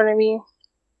standing in front of me,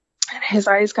 and his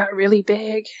eyes got really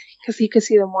big because he could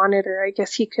see the monitor. I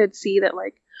guess he could see that,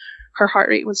 like, her heart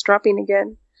rate was dropping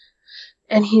again.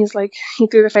 And he's like, he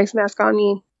threw the face mask on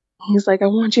me. He's like, I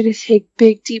want you to take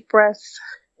big, deep breaths.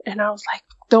 And I was like,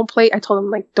 don't play. I told him,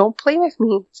 like, don't play with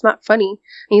me. It's not funny.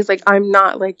 And he's like, I'm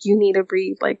not. Like, you need to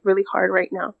breathe, like, really hard right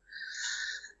now.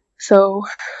 So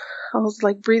I was,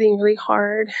 like, breathing really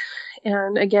hard.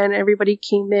 And again, everybody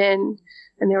came in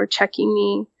and they were checking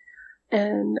me.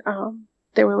 And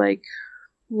they were like,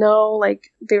 no,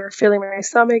 like, they were feeling my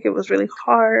stomach. It was really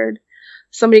hard.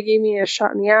 Somebody gave me a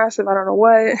shot in the ass of I don't know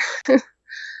what.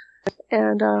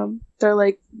 And they're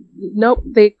like, nope.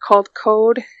 They called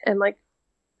code and, like,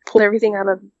 pulled everything out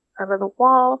of the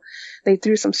wall. They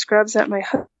threw some scrubs at my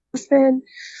husband,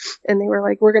 and they were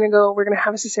like, we're gonna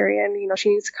have a cesarean. You know, she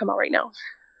needs to come out right now.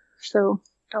 So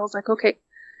I was like, okay.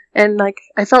 And, like,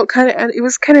 I felt it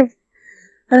was kind of,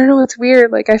 I don't know, it's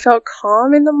weird. Like, I felt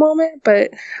calm in the moment,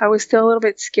 but I was still a little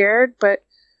bit scared. But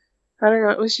I don't know.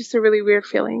 It was just a really weird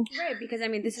feeling. Right, because I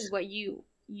mean, this is what you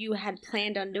had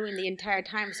planned on doing the entire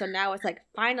time. So now it's like,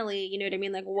 finally, you know what I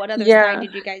mean? Like, what other sign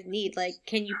did you guys need? Like,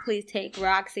 can you please take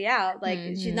Roxy out? Like,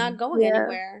 she's not going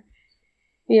anywhere.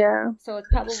 Yeah. So it's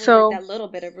probably like that little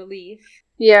bit of relief.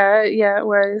 Yeah, it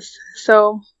was.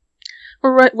 So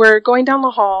we're going down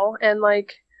the hall, and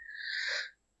like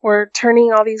we're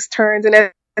turning all these turns,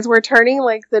 and as we're turning,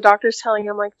 like the doctor's telling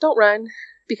him, like, don't run,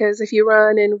 because if you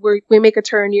run and we make a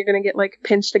turn, you're gonna get like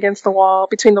pinched against the wall,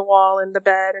 between the wall and the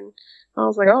bed. And I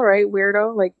was like, all right,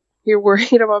 weirdo, like you're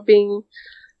worried about being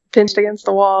pinched against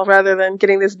the wall rather than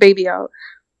getting this baby out.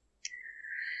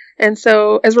 And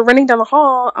so as we're running down the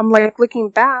hall, I'm like looking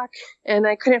back, and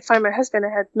I couldn't find my husband. I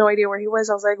had no idea where he was.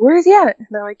 I was like, where is he at? And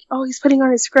they're like, oh, he's putting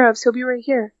on his scrubs. He'll be right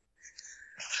here.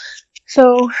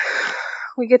 So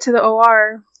we get to the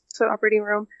OR, so the operating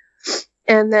room,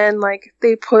 and then like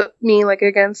they put me like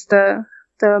against the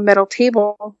metal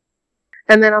table,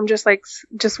 and then I'm just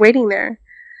waiting there.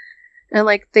 And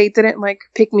like they didn't like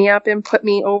pick me up and put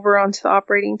me over onto the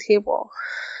operating table.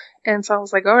 And so I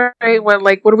was like, all right, what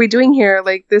are we doing here?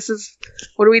 Like,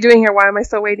 what are we doing here? Why am I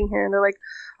still waiting here? And they're like,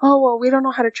 oh, well, we don't know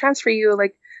how to transfer you.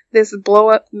 Like, this blow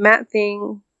up mat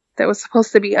thing that was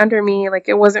supposed to be under me, like,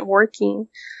 it wasn't working.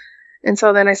 And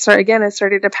so then I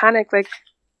started to panic. Like,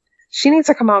 she needs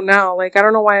to come out now. Like, I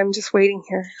don't know why I'm just waiting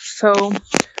here. So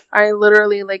I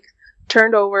literally, like,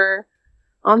 turned over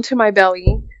onto my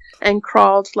belly and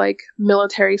crawled, like,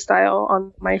 military style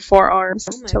on my forearms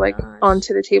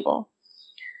onto the table.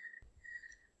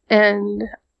 And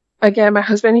again, my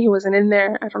husband, he wasn't in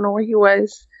there. I don't know where he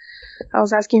was. I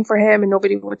was asking for him, and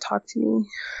nobody would talk to me.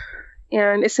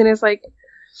 And as soon as like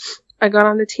I got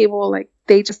on the table, like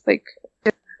they just like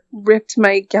ripped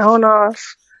my gown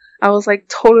off. I was like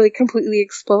totally, completely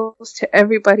exposed to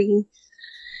everybody.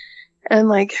 And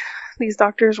like these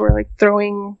doctors were like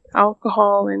throwing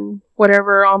alcohol and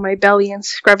whatever on my belly and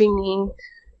scrubbing me.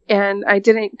 And I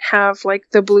didn't have like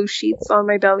the blue sheets on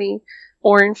my belly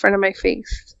or in front of my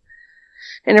face.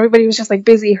 And everybody was just like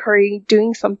busy,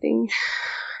 doing something.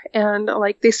 And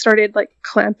like they started like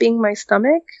clamping my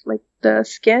stomach, like the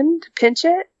skin, to pinch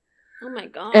it. Oh my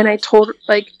god. And I told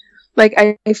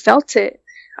I felt it.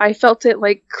 I felt it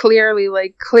like clearly,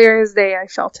 like clear as day. I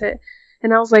felt it.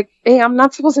 And I was like, hey, I'm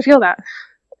not supposed to feel that.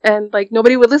 And like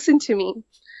nobody would listen to me.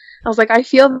 I was like, I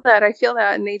feel that.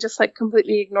 And they just like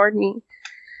completely ignored me.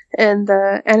 And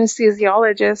the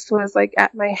anesthesiologist was like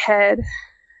at my head.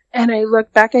 And I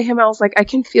looked back at him. I was like, I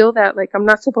can feel that. Like, I'm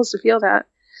not supposed to feel that.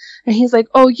 And he's like,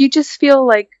 oh, you just feel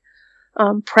like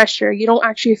pressure. You don't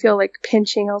actually feel like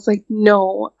pinching. I was like,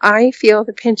 no, I feel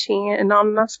the pinching, and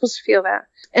I'm not supposed to feel that.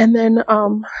 And then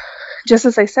just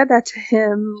as I said that to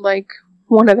him, like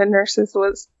one of the nurses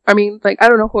I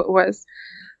don't know who it was.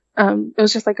 It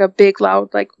was just like a big,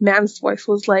 loud, like man's voice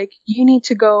was like, you need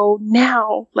to go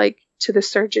now, like to the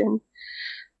surgeon.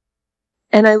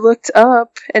 And I looked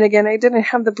up, and again, I didn't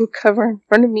have the blue cover in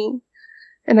front of me.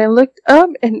 And I looked up,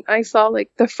 and I saw,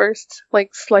 like, the first,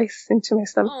 like, slice into my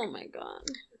stomach. Oh, my God.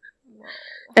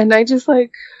 And I just,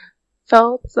 like,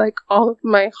 felt, like, all of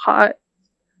my hot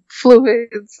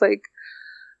fluids, like,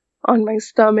 on my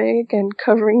stomach and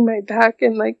covering my back.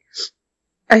 And, like,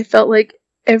 I felt, like,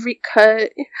 every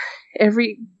cut,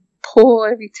 every pull,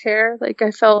 every tear. Like,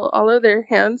 I felt all of their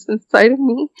hands inside of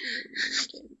me.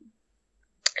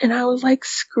 And I was like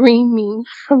screaming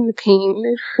from the pain.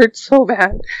 It hurt so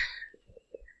bad.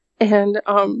 And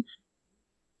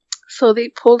so they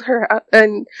pulled her out,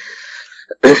 and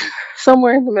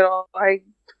somewhere in the middle, I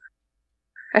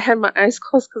had my eyes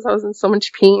closed because I was in so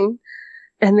much pain.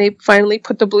 And they finally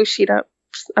put the blue sheet up.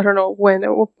 I don't know when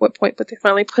or what point, but they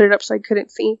finally put it up so I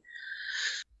couldn't see.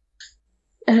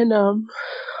 And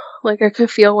like I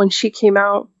could feel when she came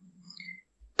out,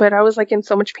 but I was like in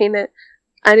so much pain that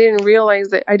I didn't realize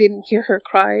that I didn't hear her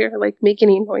cry or like make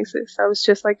any noises. I was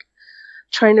just like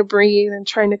trying to breathe and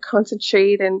trying to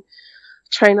concentrate and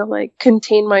trying to like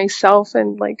contain myself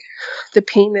and like the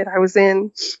pain that I was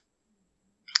in.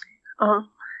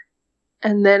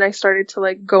 And then I started to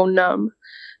like go numb,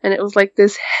 and it was like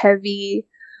this heavy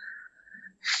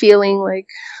feeling, like,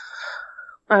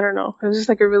 I don't know. It was just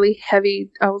like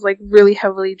I was like really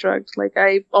heavily drugged. Like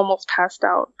I almost passed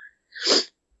out.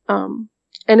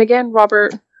 And again,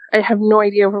 Robert, I have no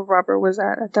idea where Robert was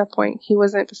at that point. He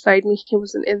wasn't beside me. He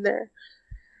wasn't in there.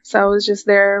 So I was just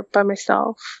there by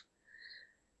myself.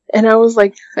 And I was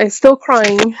like, I was still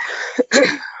crying.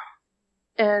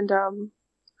 And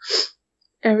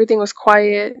everything was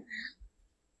quiet.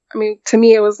 I mean, to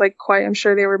me, it was like quiet. I'm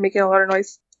sure they were making a lot of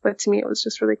noise, but to me, it was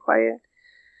just really quiet.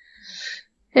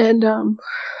 And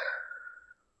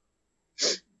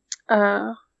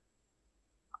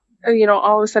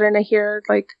all of a sudden I hear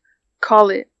like, call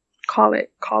it, call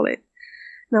it, call it.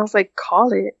 And I was like,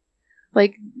 call it?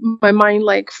 Like, my mind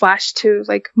like flashed to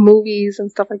like movies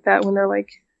and stuff like that when they're like,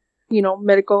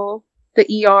 medical,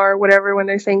 the ER, whatever, when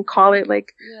they're saying call it,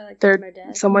 like,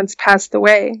 someone's passed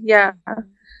away. Yeah.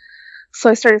 So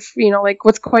I started, like,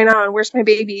 what's going on? Where's my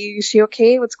baby? Is she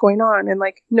okay? What's going on? And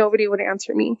like, nobody would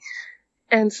answer me.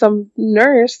 And some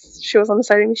nurse, she was on the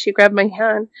side of me, she grabbed my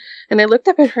hand, and I looked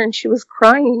up at her and she was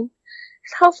crying.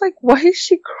 And I was like, why is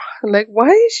she crying? Like, why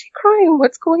is she crying?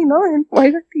 What's going on?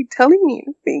 Why aren't they telling me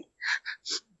anything?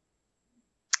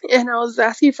 And I was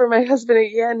asking for my husband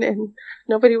again, and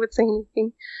nobody would say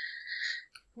anything.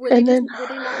 Were they not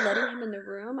letting him in the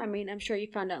room? I mean, I'm sure you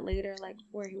found out later, like,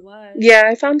 where he was. Yeah,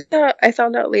 I found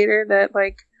out later that,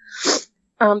 like,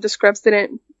 the scrubs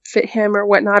didn't fit him or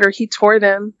whatnot, or he tore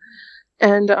them.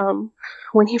 And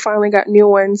when he finally got new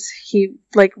ones, he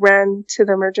like ran to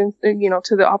the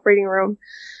to the operating room,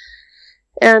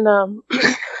 and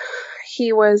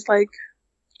he was like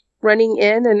running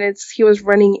in, and he was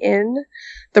running in.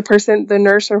 The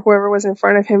nurse or whoever was in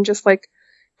front of him just like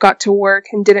got to work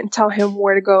and didn't tell him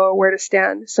where to go or where to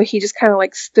stand. So he just kind of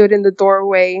like stood in the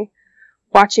doorway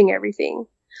watching everything.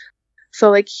 So,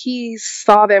 like, he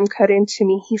saw them cut into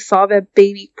me. He saw the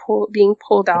baby being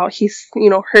pulled out. He,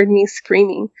 heard me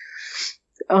screaming.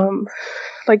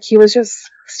 Like, he was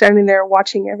just standing there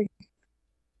watching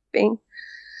everything.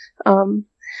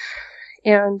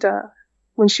 And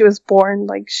when she was born,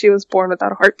 like, she was born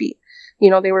without a heartbeat.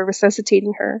 They were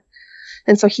resuscitating her.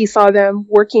 And so he saw them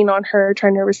working on her,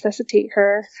 trying to resuscitate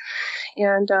her.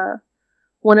 And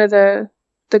one of the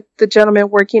gentlemen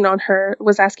working on her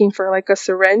was asking for, like, a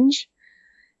syringe.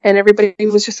 And everybody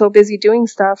was just so busy doing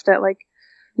stuff that, like,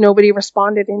 nobody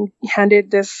responded and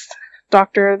handed this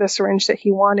doctor the syringe that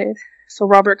he wanted. So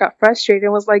Robert got frustrated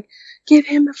and was like, give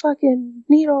him the fucking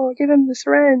needle, give him the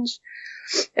syringe.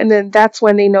 And then that's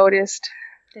when they noticed,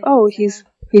 he's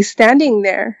standing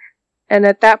there. And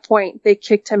at that point, they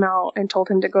kicked him out and told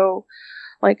him to go,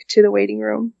 like, to the waiting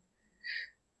room.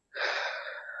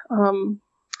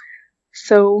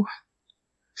 So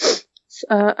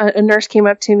a nurse came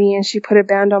up to me and she put a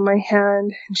band on my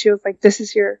hand and she was like, this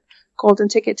is your golden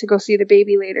ticket to go see the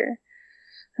baby later.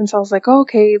 And so I was like, oh,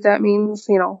 okay, that means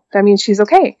she's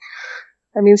okay.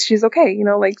 That means she's okay,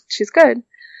 like, she's good.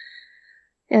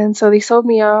 And so they sewed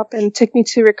me up and took me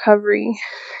to recovery.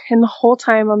 And the whole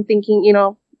time I'm thinking,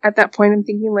 at that point I'm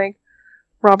thinking, like,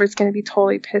 Robert's going to be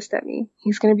totally pissed at me.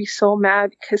 He's going to be so mad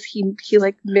because he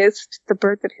like missed the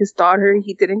birth of his daughter.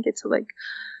 He didn't get to like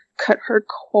cut her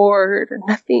cord or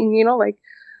nothing, like,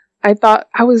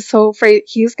 I was so afraid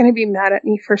he was going to be mad at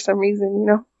me for some reason,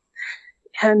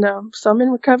 and so I'm in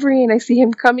recovery and I see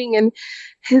him coming and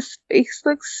his face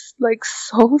looks like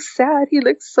so sad. He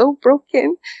looks so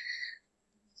broken.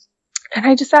 And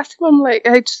I just asked him, I'm like,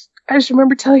 I just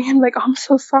remember telling him, like, I'm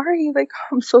so sorry. Like,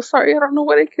 I'm so sorry. I don't know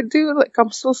what I could do. Like,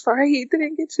 I'm so sorry he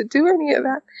didn't get to do any of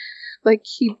that. Like,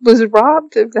 he was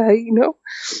robbed of that,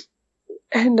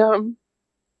 And,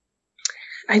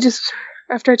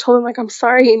 after I told him, like, I'm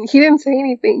sorry, and he didn't say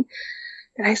anything.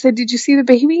 And I said, did you see the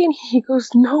baby? And he goes,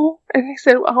 no. And I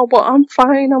said, oh, well, I'm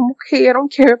fine. I'm okay. I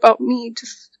don't care about me.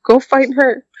 Just go find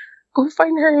her. Go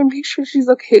find her and make sure she's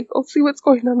okay. Go see what's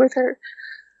going on with her.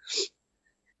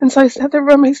 And so I sat there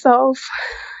by myself.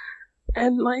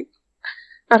 And, like,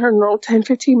 I don't know, 10,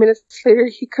 15 minutes later,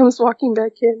 he comes walking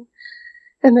back in.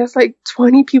 And there's, like,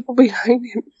 20 people behind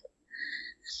him.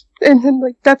 And then,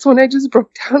 like, that's when I just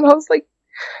broke down. I was like,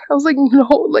 no,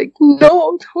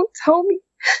 don't tell me.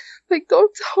 Like,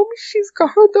 don't tell me she's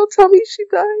gone. Don't tell me she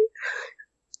died.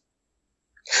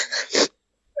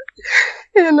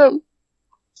 And,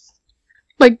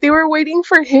 like, they were waiting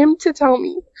for him to tell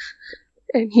me.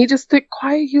 And he just stood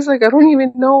quiet. He was like, I don't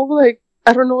even know. Like,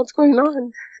 I don't know what's going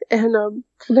on. And,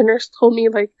 the nurse told me,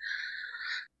 like,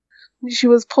 she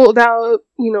was pulled out,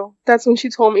 that's when she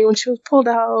told me when she was pulled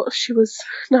out, she was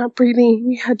not breathing.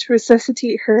 We had to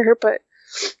resuscitate her, but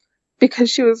because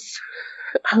she was,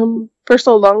 for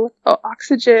so long without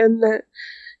oxygen that,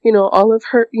 all of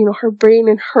her, her brain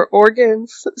and her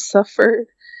organs suffered.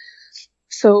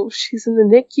 So she's in the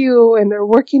NICU and they're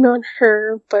working on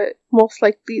her, but most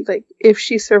likely, like, if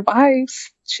she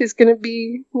survives, she's going to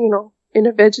be, in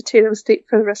a vegetative state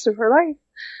for the rest of her life.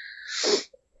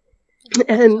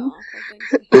 And,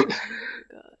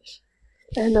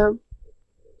 and,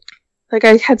 like,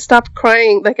 I had stopped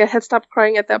crying. Like, I had stopped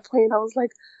crying at that point. I was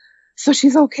like, so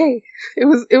she's okay. It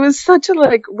was such a,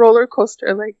 like, roller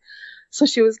coaster. Like, so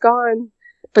she was gone,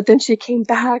 but then she came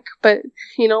back. But,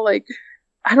 like,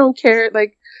 I don't care.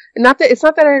 Like, it's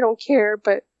not that I don't care,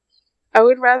 but I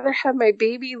would rather have my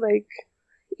baby, like,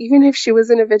 even if she was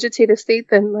in a vegetative state,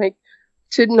 than, like,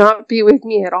 to not be with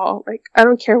me at all. Like, I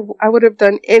don't care. I would have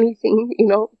done anything, you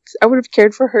know. I would have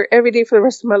cared for her every day for the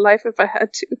rest of my life if I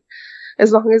had to,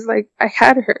 as long as, like, I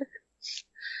had her.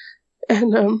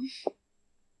 And,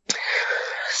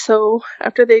 so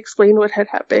after they explained what had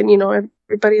happened, you know,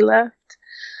 everybody left.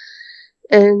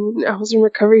 And I was in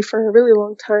recovery for a really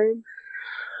long time.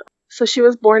 So she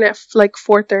was born at, like,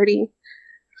 4:30.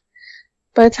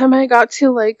 By the time I got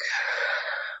to, like,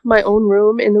 my own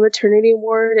room in the maternity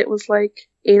ward, it was like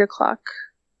 8 o'clock.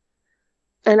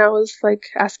 And I was, like,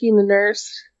 asking the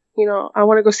nurse, you know, I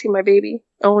want to go see my baby.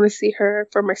 I want to see her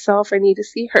for myself. I need to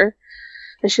see her.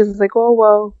 And she was like, oh,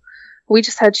 well, we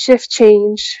just had shift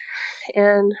change,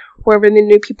 and whoever the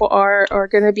new people are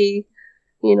going to be,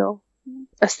 you know,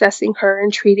 assessing her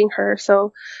and treating her.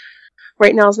 So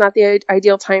right now is not the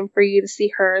ideal time for you to see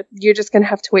her. You're just going to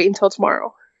have to wait until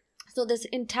tomorrow. So this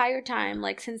entire time,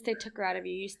 like, since they took her out of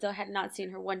you, you still had not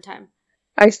seen her one time?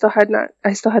 I still had not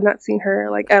seen her,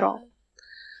 like, at all.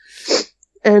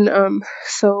 And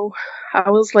so I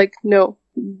was like, no,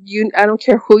 I don't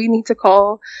care who you need to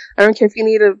call. I don't care if you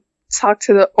need to talk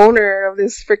to the owner of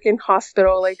this freaking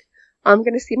hospital. Like, I'm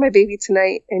gonna see my baby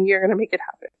tonight, and you're gonna make it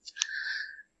happen.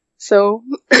 So,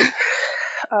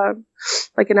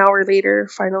 like, an hour later,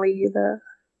 finally the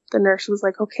nurse was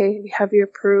like, okay, we have you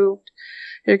approved.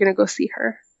 You're gonna go see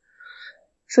her.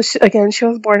 So she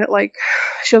was born at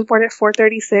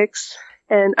 4:36,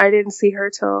 and I didn't see her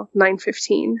till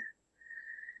 9:15.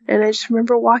 And I just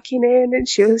remember walking in, and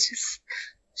she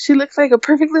looked like a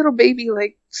perfect little baby,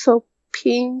 like, so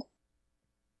pink,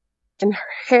 and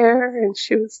her hair, and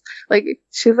she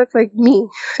looked like me.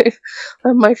 I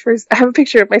have a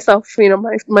picture of myself, you know,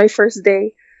 my first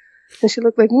day, and she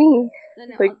looked like me.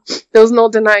 Like, there was no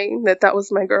denying that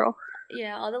was my girl.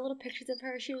 Yeah, all the little pictures of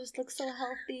her, she just looked so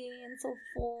healthy and so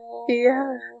full.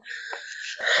 Yeah.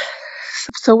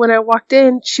 So when I walked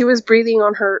in, she was not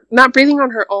breathing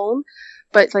on her own,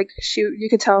 but, like, you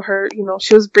could tell her, you know,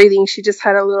 she was breathing. She just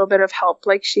had a little bit of help.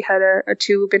 Like, she had a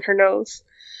tube in her nose,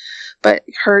 but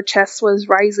her chest was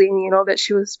rising, you know, that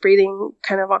she was breathing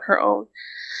kind of on her own.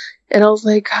 And I was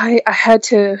like, I had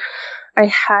to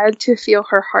feel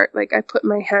her heart. Like, I put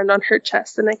my hand on her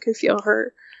chest, and I could feel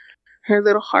her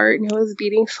little heart, and it was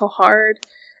beating so hard.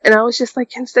 And I was just,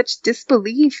 like, in such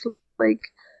disbelief. Like,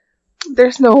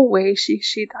 there's no way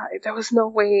she died. There was no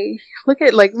way. Look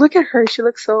at her. She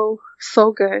looks so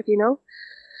good, you know?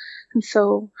 And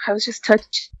so I was just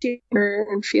touching her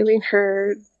and feeling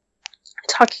her,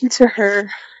 talking to her.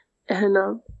 And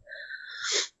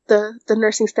the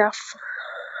nursing staff,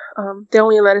 they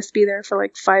only let us be there for,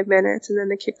 like, 5 minutes, and then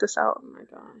they kicked us out. Oh my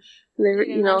gosh. They were,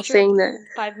 you know, saying that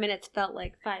 5 minutes felt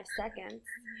like 5 seconds.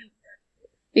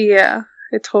 Yeah,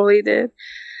 it totally did.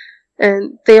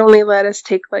 And they only let us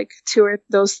take, like, two or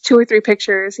three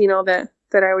pictures, you know, that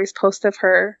I always post of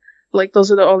her. Like,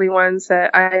 those are the only ones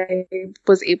that I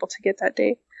was able to get that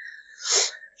day.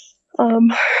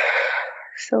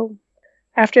 So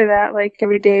after that, like,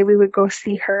 every day we would go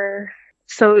see her.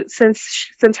 So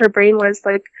since her brain was,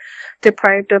 like,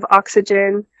 deprived of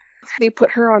oxygen, they put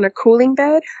her on a cooling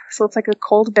bed. So it's like a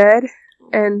cold bed,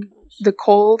 and the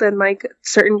cold and, like,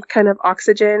 certain kind of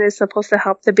oxygen is supposed to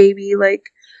help the baby,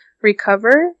 like,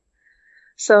 recover.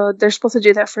 So they're supposed to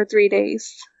do that for 3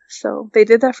 days. So they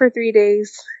did that for 3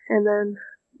 days, and then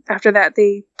after that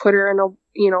they put her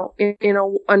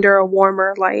under a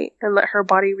warmer light and let her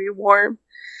body rewarm.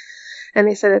 And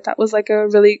they said that was, like, a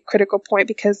really critical point,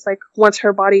 because, like, once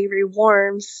her body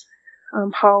rewarms,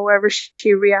 however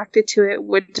she reacted to it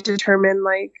would determine,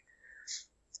 like,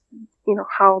 you know,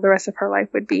 how the rest of her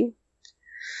life would be.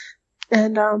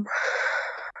 And the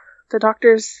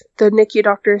NICU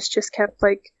doctors just kept,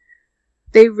 like,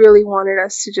 they really wanted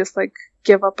us to just, like,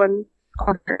 give up on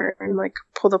her and, like,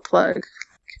 pull the plug.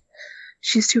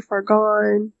 She's too far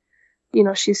gone. You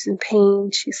know, she's in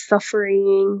pain. She's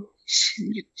suffering.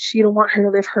 You don't want her to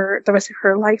live the rest of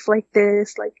her life like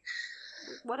this. Like,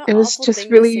 it was just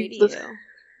really,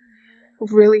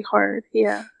 really hard.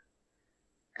 Yeah.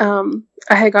 I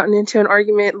had gotten into an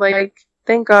argument. Like,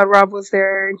 thank God Rob was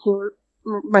there, and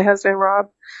my husband Rob,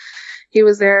 he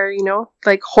was there, you know,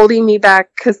 like, holding me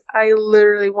back, because I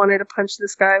literally wanted to punch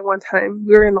this guy one time.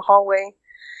 We were in the hallway,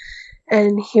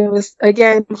 and he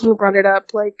brought it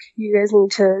up, like, you guys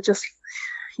need to just,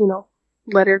 you know,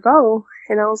 let her go.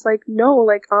 And I was like, no,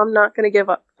 like, I'm not going to give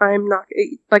up. I'm not,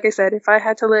 like I said, if I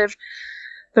had to live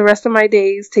the rest of my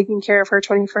days taking care of her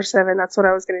 24/7, that's what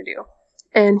I was going to do.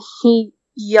 And he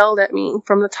yelled at me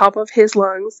from the top of his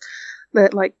lungs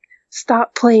that, like,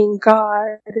 stop playing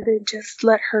God and just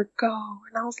let her go.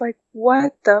 And I was like,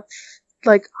 what the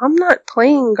like, I'm not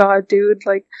playing God, dude.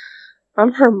 Like,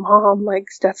 I'm her mom. Like,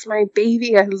 that's my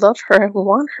baby. I love her. I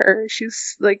want her.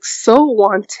 She's like so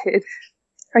wanted.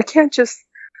 I can't just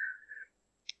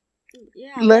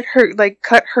let her, like,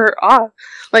 cut her off.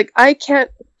 Like, I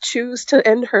can't choose to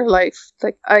end her life.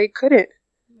 Like, I couldn't.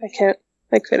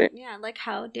 I couldn't. Yeah, like,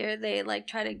 how dare they, like,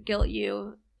 try to guilt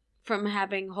you from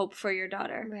having hope for your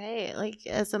daughter? Right. Like,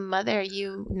 as a mother,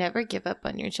 you never give up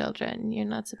on your children. You're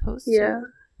not supposed to. Yeah.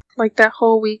 Like, that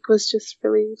whole week was just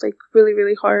really, like, really,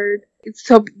 really hard.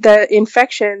 So, the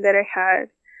infection that I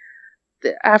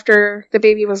had after the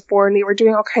baby was born, they were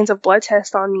doing all kinds of blood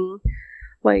tests on me.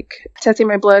 Like, testing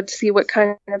my blood to see what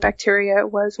kind of bacteria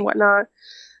it was and whatnot.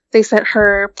 They sent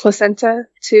her placenta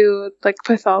to, like,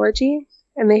 pathology.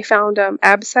 And they found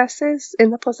abscesses in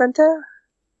the placenta.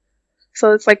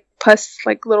 So it's like pus,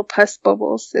 like little pus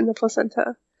bubbles in the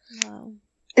placenta. Wow.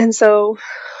 And so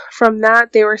from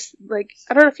that, they were like,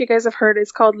 I don't know if you guys have heard,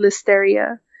 it's called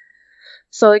listeria.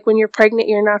 So like when you're pregnant,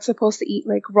 you're not supposed to eat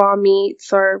like raw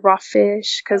meats or raw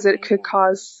fish because it could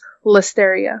cause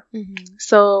listeria. Mm-hmm.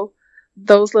 So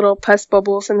those little pus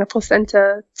bubbles in the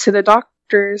placenta to the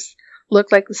doctors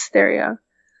looked like listeria.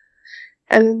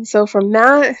 And so from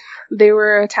that, they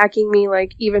were attacking me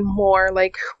like even more.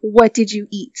 Like, what did you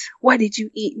eat? What did you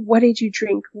eat? What did you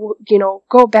drink? You know,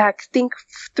 go back, think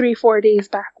 3-4 days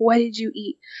back. What did you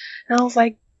eat? And I was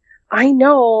like, I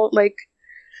know, like,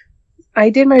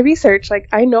 I did my research. Like,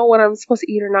 I know what I'm supposed to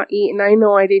eat or not eat. And I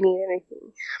know I didn't eat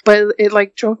anything. But it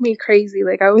like drove me crazy.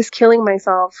 Like, I was killing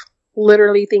myself,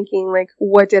 literally thinking like,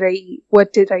 what did I eat?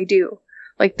 What did I do?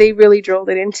 Like, they really drilled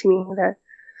it into me that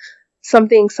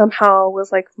something somehow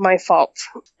was like my fault.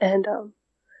 And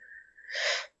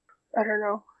I don't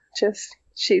know, just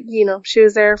she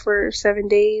was there for 7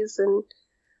 days, and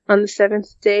on the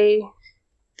 7th day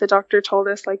the doctor told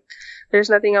us like there's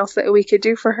nothing else that we could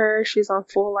do for her. She's on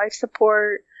full life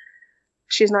support,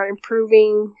 she's not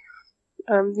improving,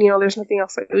 there's nothing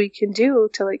else that we can do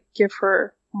to like give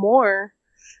her more.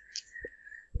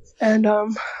 And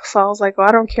so I was like, well,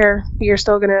 I don't care, you're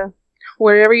still gonna,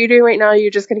 whatever you're doing right now,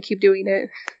 you're just going to keep doing it.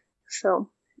 So,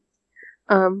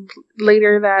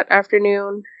 later that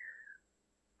afternoon,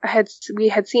 we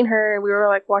had seen her, and we were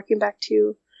like walking back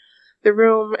to the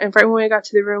room, and right when we got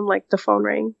to the room, like the phone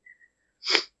rang,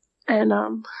 and I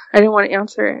didn't want to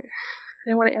answer it.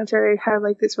 I had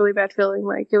like this really bad feeling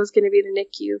like it was going to be the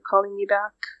NICU calling me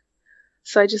back.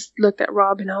 So I just looked at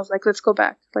Rob and I was like, let's go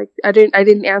back. Like I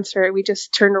didn't answer it. We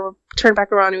just turned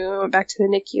back around and we went back to the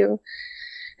NICU.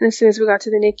 And as soon as we got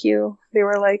to the NICU, they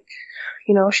were like,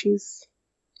 she's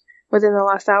within the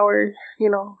last hour,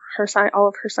 all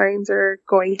of her signs are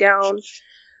going down,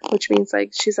 which means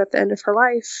like she's at the end of her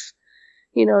life.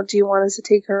 Do you want us to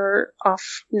take her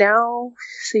off now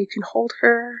so you can hold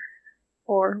her?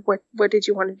 Or what did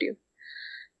you want to do?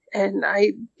 And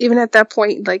I, even at that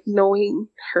point, like knowing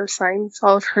her signs,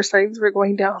 all of her signs were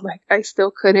going down, like I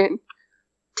still couldn't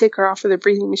take her off of the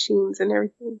breathing machines and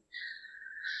everything.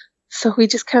 So we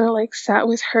just kind of like sat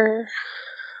with her,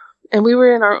 and we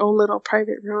were in our own little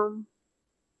private room.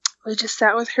 We just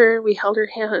sat with her, we held her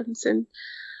hands and,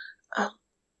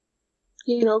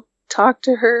 talked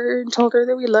to her and told her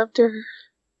that we loved her.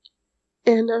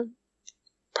 And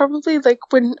probably like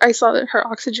when I saw that her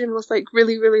oxygen was like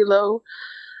really, really low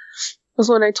was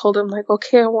when I told him like,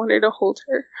 okay, I want her to hold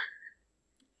her.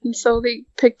 And so they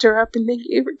picked her up and they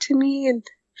gave her to me, and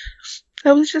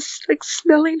I was just like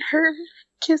smelling her,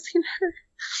 kissing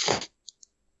her,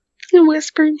 and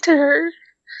whispering to her.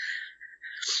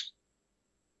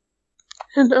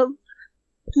 And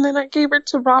then I gave her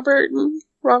to Robert, and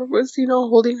Robert was,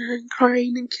 holding her and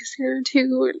crying and kissing her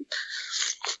too. And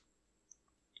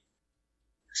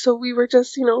so we were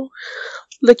just,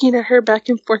 looking at her back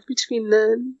and forth between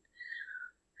them.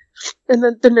 And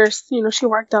then the nurse, she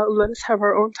walked out and let us have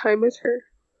our own time with her.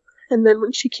 And then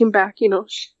when she came back,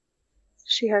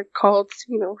 she had called,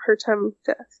 her time of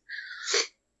death.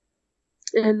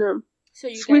 And so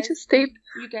we just stayed.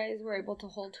 You guys were able to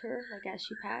hold her like as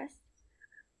she passed?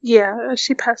 Yeah, as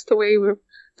she passed away.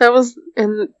 That was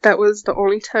the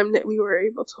only time that we were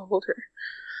able to hold her.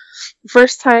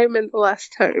 First time and the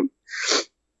last time.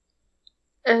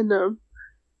 And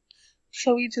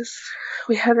so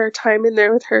we had our time in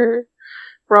there with her.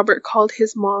 Robert called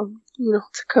his mom, to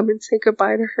come and say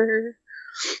goodbye to her.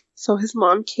 So his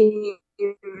mom came.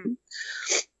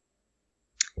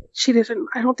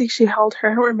 I don't think she held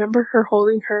her. I don't remember her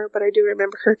holding her, but I do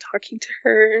remember her talking to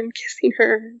her and kissing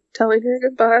her, telling her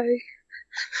goodbye.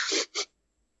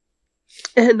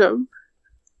 And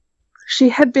she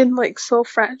had been like so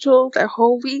fragile that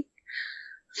whole week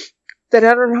that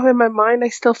I don't know, in my mind I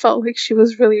still felt like she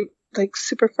was really like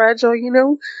super fragile, you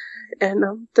know. And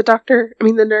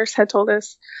the nurse had told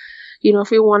us, you know, if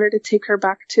we wanted to take her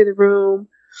back to the room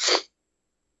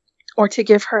or to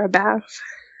give her a bath.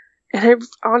 And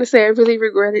I really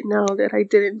regret it now that I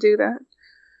didn't do that.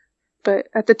 But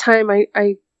at the time,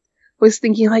 I was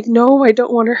thinking, like, no, I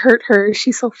don't want to hurt her.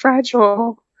 She's so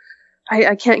fragile.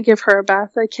 I can't give her a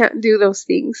bath. I can't do those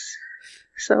things.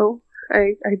 So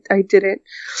I didn't.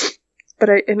 But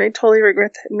I totally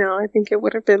regret that now. I think it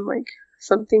would have been like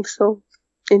something so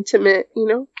intimate, you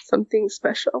know, something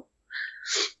special.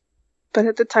 But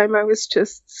at the time, I was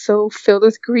just so filled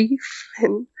with grief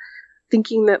and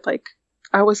thinking that, like,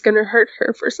 I was going to hurt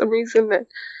her for some reason that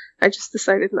I just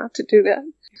decided not to do that.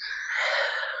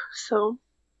 So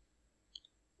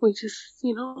we just,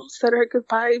 you know, said our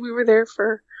goodbye. We were there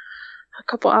for a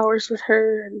couple hours with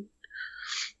her and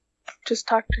just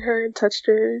talked to her and touched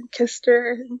her and kissed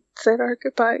her and said our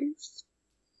goodbyes.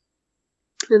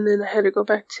 And then I had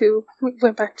to we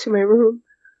went back to my room.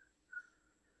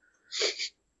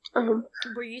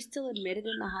 Were you still admitted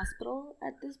in the hospital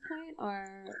at this point, or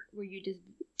were you just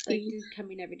like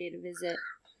coming every day to visit?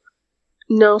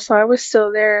 No, so I was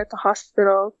still there at the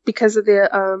hospital because of the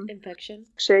infection.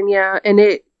 Yeah, and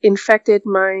it infected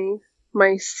my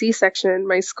C-section,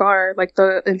 my scar, like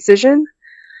the incision,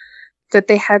 that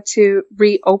they had to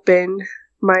reopen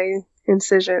my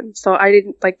incision. So I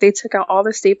didn't, like, they took out all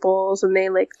the staples and they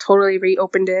like totally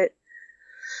reopened it.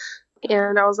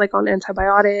 And I was like on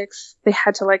antibiotics. They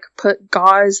had to like put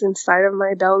gauze inside of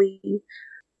my belly.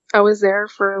 I was there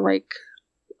for like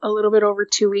a little bit over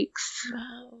 2 weeks.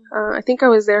 Wow. I think I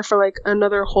was there for like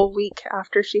another whole week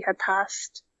after she had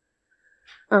passed.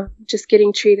 Just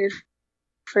getting treated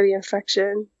for the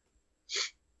infection.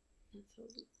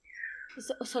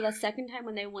 So the second time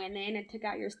when they went in and took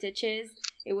out your stitches,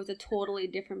 it was a totally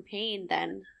different pain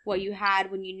than what you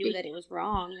had when you knew that it was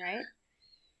wrong, right?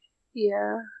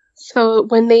 Yeah. So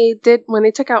when they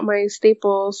took out my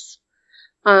staples,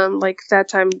 like that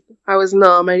time I was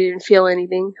numb. I didn't feel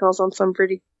anything. I was on some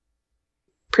pretty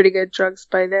good drugs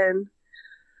by then.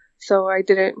 So I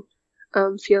didn't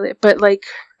feel it. But like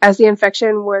as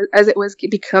it was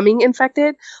becoming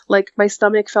infected, like my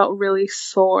stomach felt really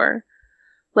sore.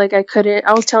 Like I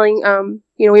was telling,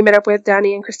 you know, we met up with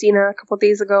Danny and Christina a couple of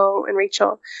days ago and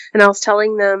Rachel, and I was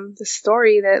telling them the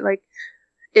story that like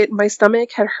my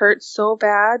stomach had hurt so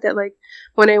bad that like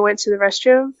when I went to the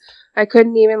restroom, I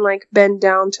couldn't even like bend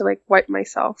down to like wipe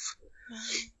myself.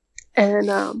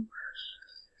 And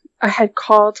I had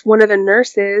called one of the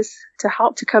nurses to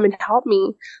come and help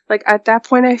me. Like at that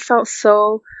point I felt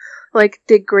so like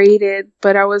degraded,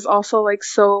 but I was also like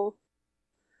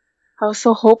I was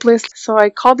so hopeless. So I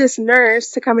called this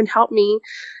nurse to come and help me,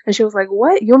 and she was like,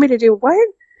 "What? You want me to do what?"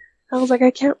 I was like,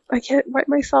 I can't wipe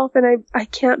myself, and I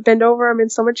can't bend over. I'm in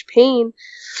so much pain.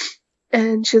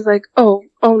 And she's like, oh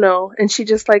no. And she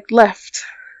just like left.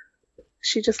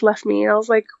 She just left me. And I was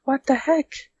like, what the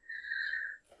heck?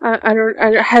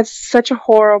 I had such a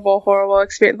horrible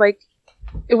experience. Like,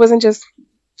 it wasn't just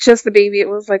the baby. It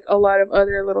was like a lot of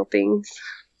other little things.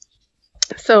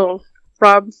 So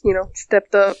Rob, you know,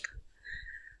 stepped up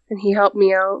and he helped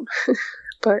me out.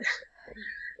 But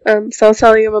so I was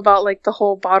telling him about like the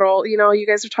whole bottle. You know, you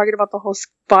guys were talking about the whole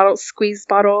squeeze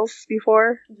bottles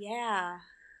before. Yeah.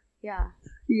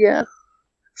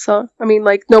 So I mean,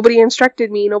 like nobody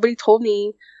instructed me. Nobody told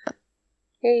me,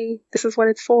 hey, this is what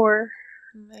it's for.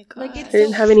 Oh my God. Like, I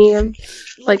didn't have any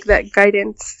like that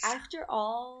guidance. After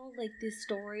all, like these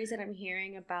stories that I'm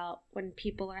hearing about when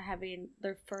people are having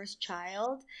their first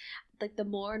child, like the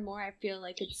more and more I feel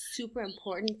like it's super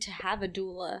important to have a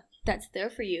doula that's there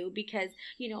for you, because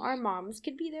you know our moms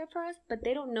could be there for us, but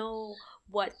they don't know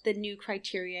what the new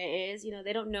criteria is. You know,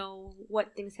 they don't know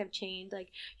what things have changed. Like,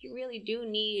 you really do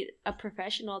need a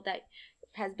professional that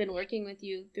has been working with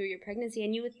you through your pregnancy,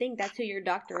 and you would think that's who your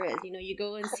doctor is. You know, you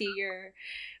go and see your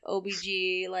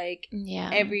OBG like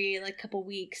every like couple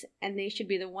weeks, and they should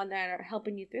be the one that are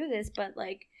helping you through this, but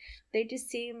like they just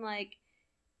seem like,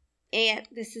 and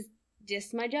this is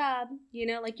just my job, you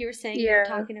know, like you were saying. You were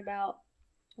talking about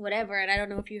whatever, and I don't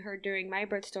know if you heard during my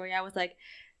birth story, I was like,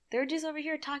 they're just over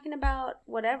here talking about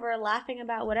whatever, laughing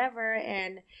about whatever,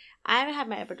 and I have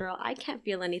my epidural. I can't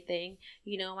feel anything.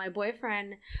 You know, my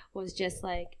boyfriend was just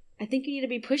like, I think you need to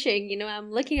be pushing. You know, I'm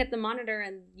looking at the monitor,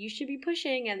 and you should be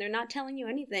pushing, and they're not telling you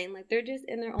anything. Like, they're just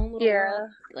in their own little world,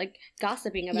 like,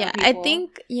 gossiping about people. I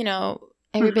think, you know,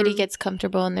 everybody gets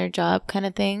comfortable in their job kind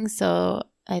of thing, so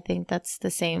I think that's the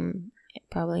same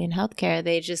probably in healthcare.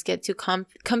 They just get too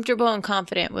comfortable and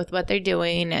confident with what they're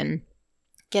doing, and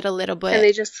get a little bit, and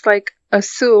they just like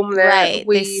assume that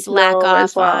they slack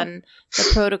off on the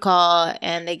protocol,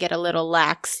 and they get a little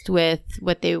laxed with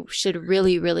what they should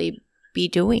really, really be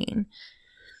doing.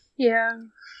 Yeah,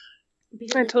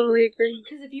 I totally agree.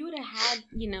 Because if you would have had,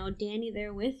 Danny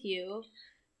there with you,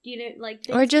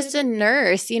 or just a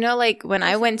nurse, like when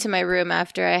I went to my room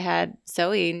after I had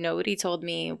Zoe, nobody told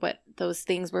me what those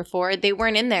things were for. They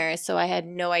weren't in there, so I had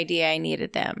no idea I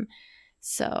needed them.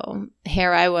 So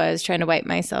here I was trying to wipe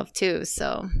myself too.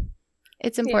 So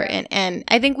it's important. Yeah. And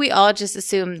I think we all just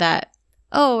assume that,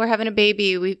 oh, we're having a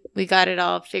baby. We got it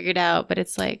all figured out. But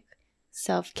it's like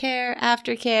self-care,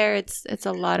 aftercare. It's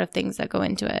a lot of things that go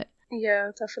into it.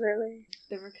 Yeah, definitely.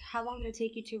 How long did it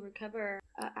take you to recover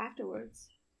afterwards?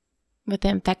 With the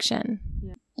infection.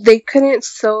 Yeah. They couldn't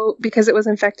sew, because it was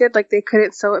infected, like they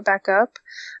couldn't sew it back up.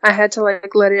 I had to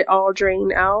like let it all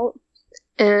drain out.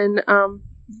 And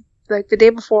like the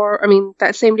day before,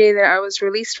 that same day that I was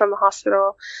released from the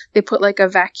hospital, they put like a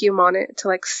vacuum on it to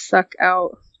like suck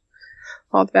out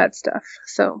all the bad stuff.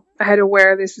 So I had to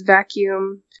wear this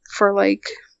vacuum for like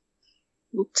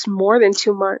it's more than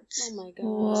 2 months. Oh my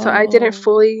god. So I didn't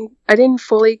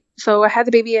fully, so I had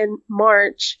the baby in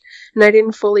March, and I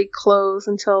didn't fully close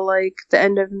until like the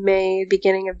end of May,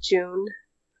 beginning of June.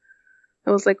 It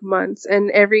was like months. And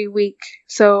every week,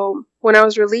 so when I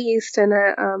was released and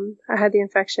I had the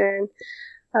infection,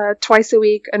 twice a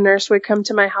week a nurse would come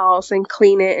to my house and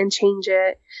clean it and change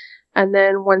it. And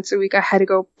then once a week I had to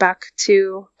go back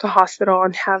to the hospital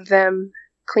and have them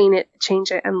clean it,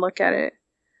 change it, and look at it.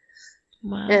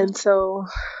 Wow. And so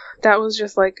that was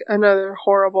just like another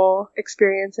horrible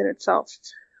experience in itself.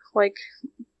 Like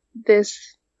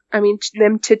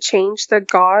them to change the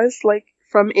gauze, like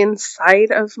from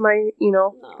inside of my,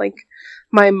 like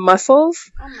my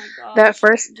muscles. Oh my god. That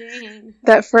first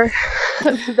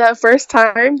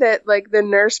time that like the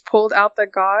nurse pulled out the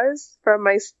gauze from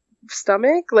my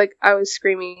stomach, like I was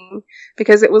screaming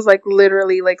because it was like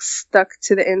literally like stuck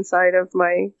to the inside of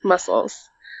my muscles.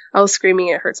 I was screaming,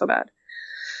 it hurt so bad.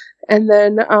 And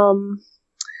then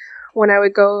when I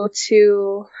would go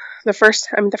to the first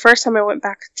time I went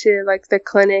back to like the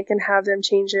clinic and have them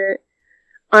change it,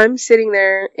 I'm sitting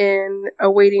there in a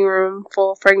waiting room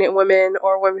full of pregnant women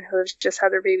or women who have just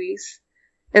had their babies,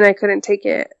 and I couldn't take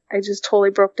it. I just totally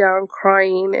broke down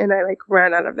crying, and I like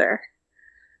ran out of there.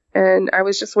 And I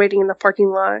was just waiting in the parking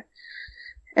lot,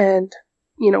 and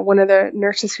one of the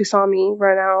nurses who saw me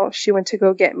run out, she went to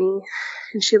go get me,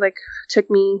 and she like took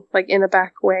me like in a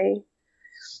back way,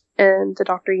 and the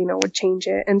doctor, would change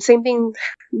it. And same thing,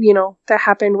 that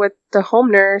happened with the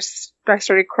home nurse. I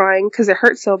started crying because it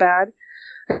hurt so bad.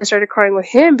 I started crying with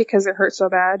him because it hurt so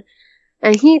bad.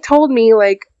 And he told me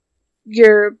like,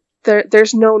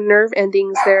 there's no nerve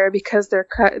endings there because they're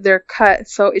cut,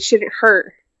 so it shouldn't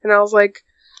hurt. And I was like,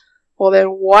 well, then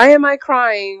why am I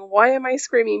crying? Why am I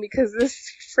screaming? Because this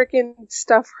freaking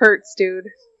stuff hurts, dude.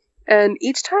 And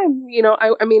each time,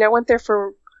 I went there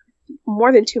for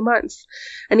more than 2 months.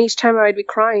 And each time I would be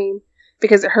crying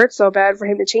because it hurt so bad for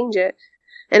him to change it.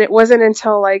 And it wasn't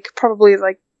until like probably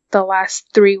like the last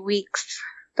 3 weeks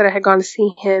that I had gone to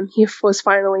see him, he was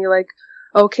finally like,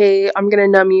 okay, I'm going to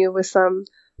numb you with some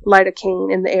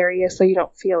lidocaine in the area so you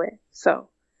don't feel it. So,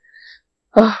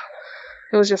 it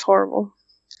was just horrible.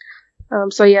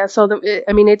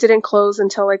 It didn't close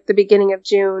until like the beginning of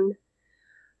June.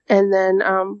 And then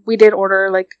we did order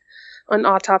like an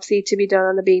autopsy to be done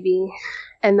on the baby,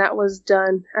 and that was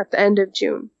done at the end of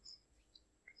June.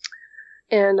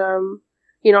 And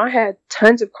I had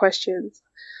tons of questions.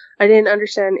 I didn't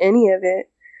understand any of it,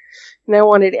 and I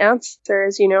wanted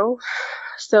answers,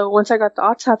 So once I got the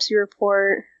autopsy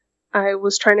report, I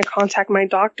was trying to contact my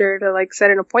doctor to like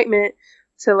set an appointment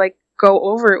to like go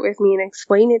over it with me and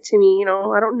explain it to me.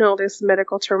 I don't know this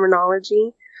medical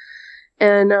terminology.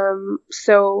 And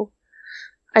so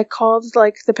I called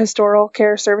like the pastoral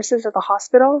care services at the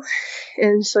hospital,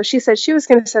 and so she said she was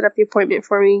going to set up the appointment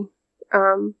for me.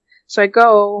 So I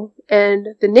go, and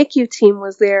the NICU team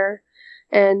was there,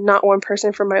 and not one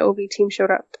person from my OB team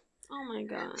showed up. Oh my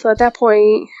god. So at that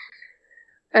point,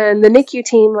 and the NICU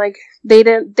team, like they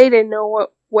didn't know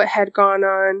what had gone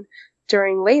on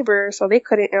during labor, so they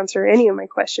couldn't answer any of my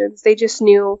questions. They just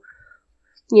knew,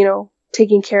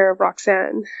 taking care of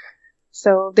Roxanne.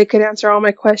 So they could answer all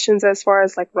my questions as far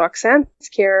as like Roxanne's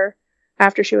care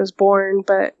after she was born,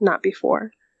 but not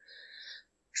before.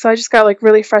 So I just got like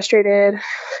really frustrated.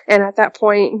 And at that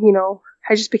point,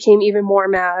 I just became even more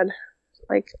mad.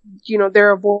 Like,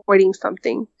 they're avoiding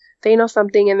something. They know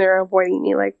something and they're avoiding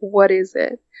me. Like, what is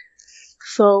it?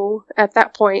 So at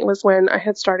that point was when I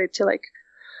had started to like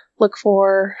look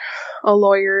for a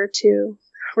lawyer to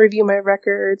review my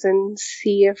records and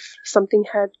see if something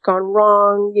had gone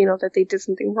wrong, that they did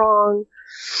something wrong,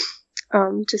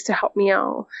 just to help me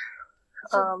out.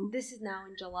 So this is now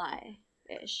in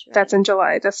July-ish, right? That's in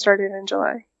July. That started in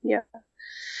July. Yeah.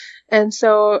 And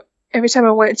so every time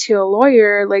I went to a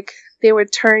lawyer, like, they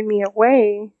would turn me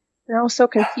away, and I was so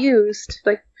confused.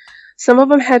 Like, some of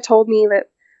them had told me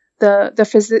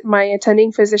that my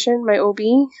attending physician, my OB,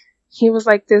 he was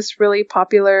like this really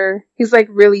popular, he's like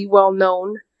really well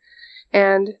known.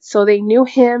 And so they knew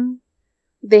him.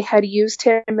 They had used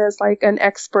him as like an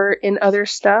expert in other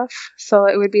stuff. So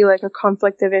it would be like a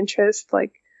conflict of interest,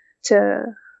 like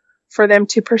for them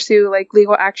to pursue like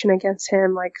legal action against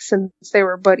him, like since they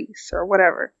were buddies or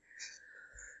whatever.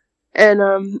 And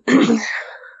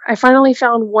I finally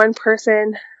found one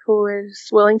person who is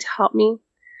willing to help me.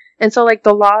 And so like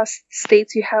the law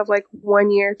states you have like 1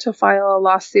 year to file a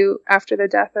lawsuit after the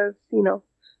death of,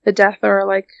 the death or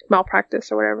like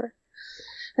malpractice or whatever.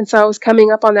 And so I was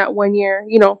coming up on that 1 year,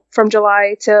 from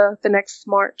July to the next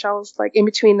March. I was like in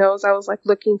between those, I was like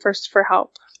looking for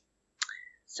help.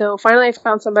 So finally I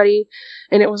found somebody,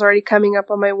 and it was already coming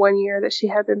up on my 1 year that she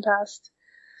had been passed.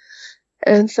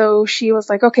 And so she was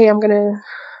like, okay, I'm going to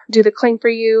do the claim for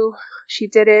you. She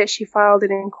did it. She filed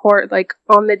it in court, like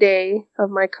on the day of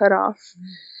my cutoff.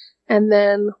 And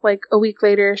then like a week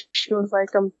later, she was like,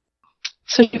 so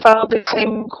she filed the claim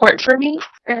in court for me.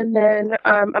 And then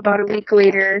about a week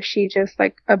later, she just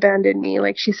like abandoned me.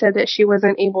 Like, she said that she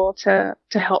wasn't able to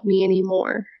help me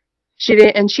anymore. She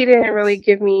didn't really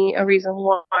give me a reason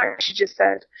why. She just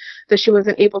said that she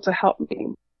wasn't able to help me,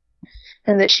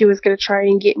 and that she was going to try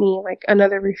and get me like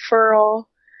another referral.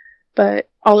 But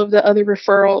all of the other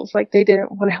referrals, like, they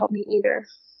didn't want to help me either.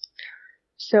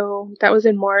 So that was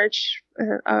in March,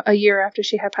 a year after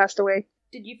she had passed away.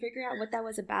 Did you figure out what that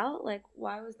was about? Like,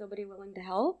 why was nobody willing to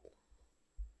help?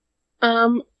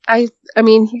 I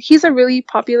mean, he's a really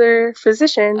popular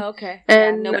physician. Okay.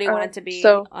 And nobody wanted to be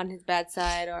on his bad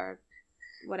side or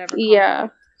whatever. Yeah.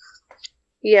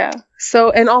 Yeah. So,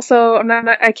 and also,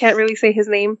 I can't really say his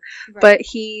name, right. But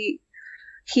he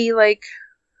like,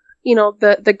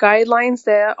 the guidelines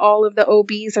that all of the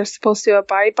OBs are supposed to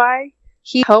abide by,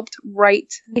 he helped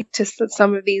write to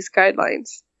some of these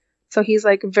guidelines. So he's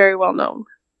like very well known.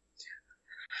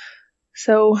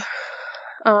 So,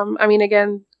 I mean,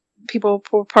 again, people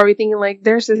were probably thinking like,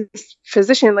 there's this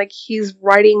physician, like, he's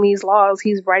writing these laws,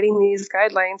 he's writing these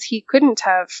guidelines. He couldn't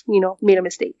have, made a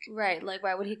mistake. Right. Like,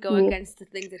 why would he go against the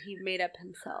things that he made up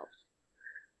himself?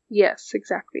 Yes,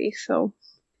 exactly. So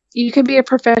you could be a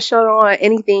professional at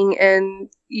anything and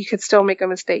you could still make a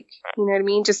mistake. You know what I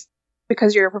mean? Just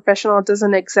because you're a professional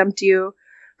doesn't exempt you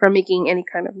from making any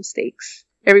kind of mistakes.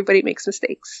 Everybody makes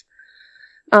mistakes.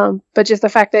 But just the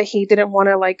fact that he didn't want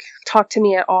to like talk to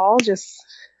me at all just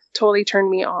totally turned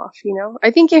me off,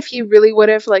 I think if he really would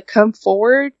have like come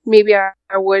forward, maybe I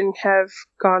wouldn't have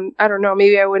gone, I don't know,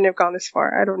 maybe I wouldn't have gone this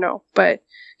far. I don't know. But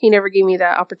he never gave me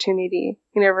that opportunity.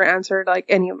 He never answered like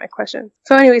any of my questions.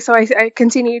 So anyway, so I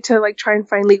continued to like try and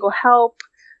find legal help.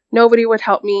 Nobody would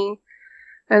help me.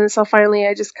 And so finally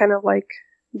I just kind of like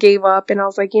gave up, and I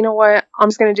was like, you know what? I'm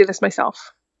just going to do this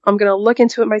myself. I'm going to look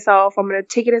into it myself. I'm going to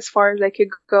take it as far as I could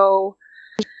go,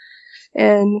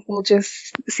 and we'll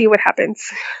just see what happens.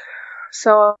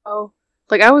 So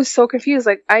like, I was so confused.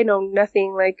 Like, I know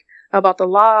nothing like about the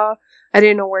law. I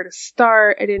didn't know where to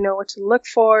start. I didn't know what to look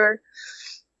for.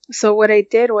 So what I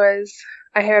did was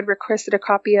I had requested a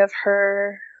copy of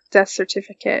her death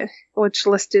certificate, which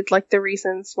listed like the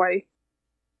reasons why,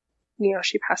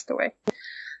 she passed away.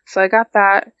 So I got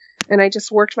that, and I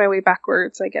just worked my way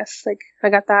backwards, I guess. Like, I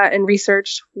got that and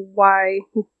researched why,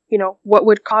 what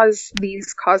would cause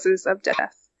these causes of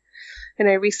death. And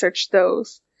I researched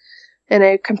those, and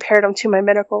I compared them to my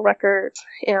medical records,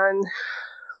 and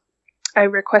I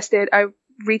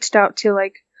reached out to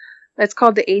like, it's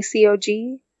called the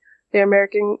ACOG, the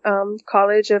American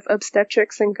College of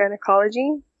Obstetrics and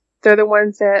Gynecology. They're the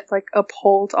ones that like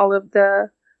uphold all of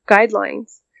the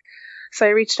guidelines. So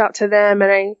I reached out to them,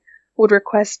 and I would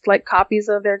request like copies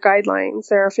of their guidelines,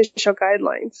 their official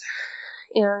guidelines.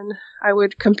 And I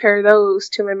would compare those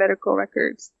to my medical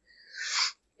records.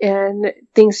 And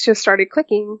things just started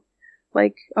clicking.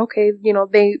 Like, okay,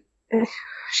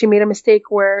 she made a mistake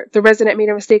the resident made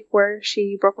a mistake where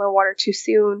she broke my water too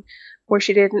soon, where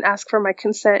she didn't ask for my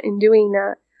consent in doing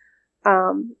that.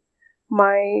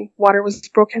 My water was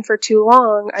broken for too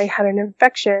long. I had an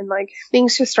infection. Like,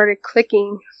 things just started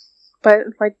clicking. But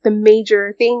like, the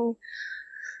major thing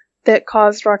that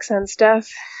caused Roxanne's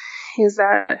death is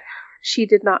that she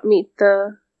did not meet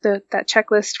that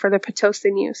checklist for the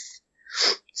Pitocin use.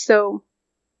 So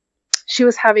she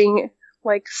was having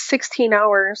like 16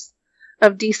 hours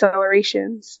of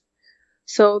decelerations.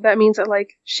 So that means that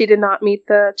like she did not meet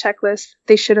the checklist.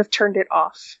 They should have turned it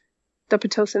off, the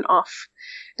Pitocin off.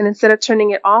 And instead of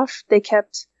turning it off, they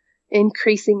kept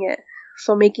increasing it.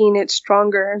 So making it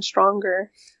stronger and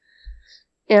stronger.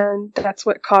 And that's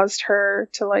what caused her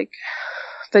to like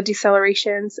the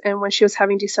decelerations. And when she was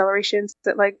having decelerations,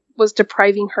 that like was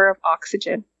depriving her of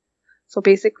oxygen. So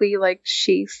basically like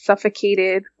she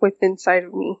suffocated within inside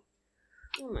of me.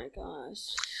 Oh my gosh.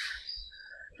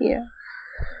 Yeah.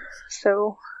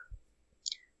 So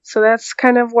that's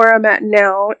kind of where I'm at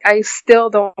now. I still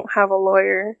don't have a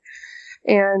lawyer,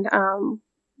 and I'm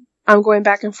going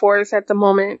back and forth at the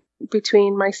moment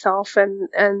between myself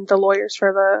and the lawyers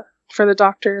for the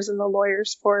doctors and the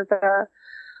lawyers for the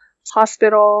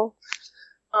hospital.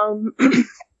 And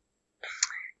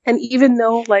even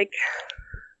though like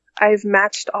I've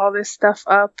matched all this stuff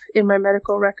up in my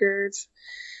medical records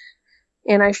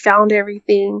and I found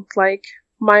everything, like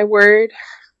my word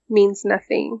means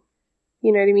nothing.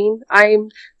 You know what I mean? I'm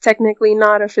technically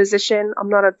not a physician. I'm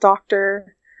not a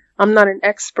doctor. I'm not an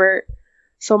expert.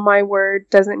 So my word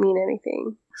doesn't mean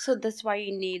anything. So that's why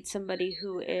you need somebody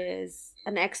who is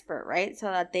an expert, right? So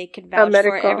that they can vouch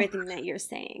for everything that you're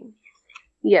saying.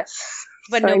 Yes.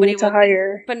 But so nobody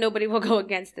will go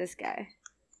against this guy.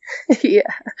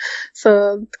 Yeah.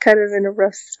 So kind of in a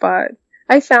rough spot.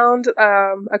 I found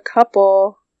a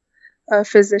couple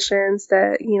physicians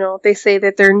that, you know, they say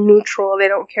that they're neutral. They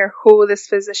don't care who this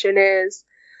physician is,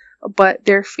 but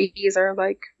their fees are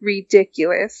like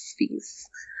ridiculous fees.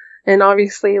 And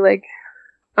obviously, like,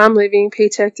 I'm living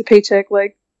paycheck to paycheck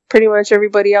like pretty much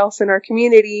everybody else in our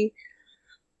community.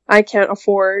 I can't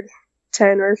afford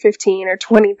 $10 or $15 or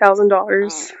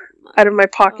 $20,000 out of my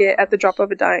pocket at the drop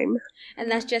of a dime.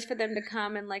 And that's just for them to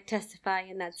come and like testify,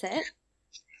 and that's it?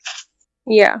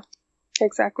 Yeah,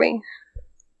 exactly.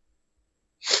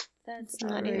 That's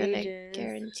not even a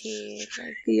guarantee.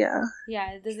 Like, yeah,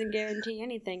 it doesn't guarantee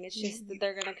anything. It's just that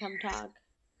they're gonna come talk.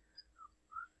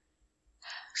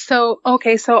 So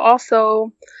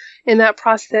also in that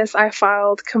process, I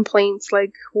filed complaints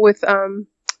like with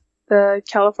the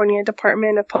California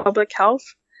Department of Public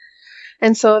Health,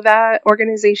 and so that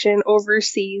organization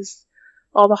oversees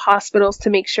all the hospitals to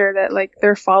make sure that like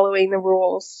they're following the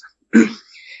rules.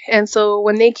 And so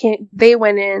when they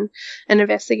went in and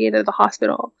investigated the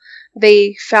hospital.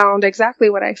 They found exactly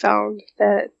what I found,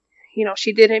 that, you know,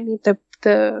 she didn't meet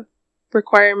the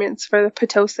requirements for the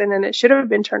Pitocin and it should have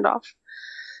been turned off.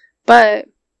 But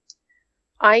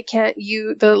I can't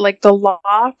use the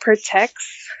law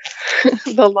protects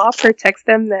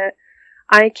them, that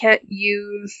I can't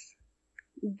use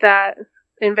that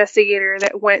investigator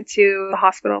that went to the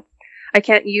hospital. I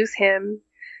can't use him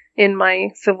in my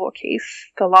civil case.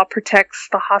 The law protects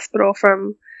the hospital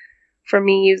from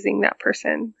me using that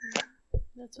person.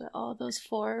 That's what all those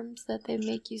forms that they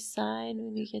make you sign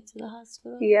when you get to the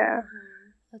hospital. Yeah.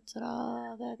 That's what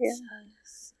all that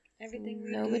says. Everything.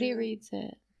 Nobody reads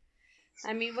it.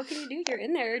 I mean, what can you do? You're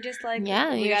in there, just like,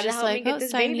 you're just like,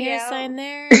 sign here, out. Sign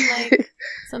there, like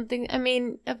something. I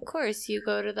mean, of course, you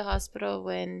go to the hospital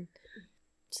when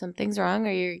something's wrong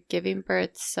or you're giving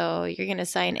birth, so you're gonna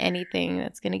sign anything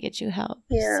that's gonna get you help.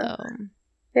 Yeah. So.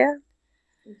 Yeah.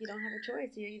 If you don't have a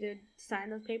choice, you either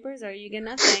sign those papers or you get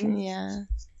nothing. Yeah.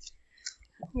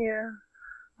 Yeah.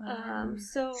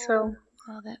 So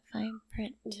all that fine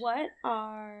print. What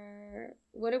are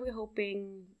we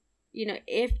hoping, you know,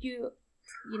 if you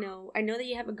know, I know that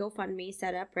you have a GoFundMe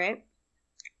set up, right?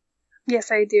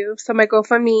 Yes, I do. So my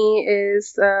GoFundMe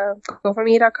is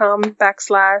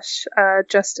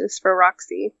gofundme.com/Justice for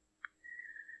Roxy.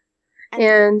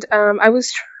 And I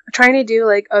was trying to do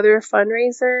like other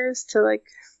fundraisers to like,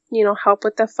 you know, help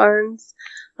with the funds,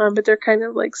 but they're kind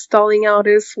of like stalling out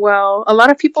as well. A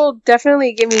lot of people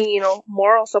definitely give me, you know,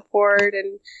 moral support,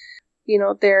 and you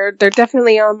know, they're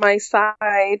definitely on my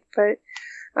side, but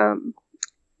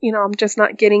you know, I'm just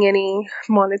not getting any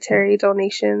monetary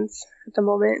donations at the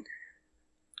moment.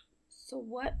 So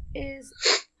what is,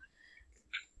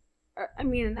 I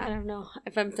mean, I don't know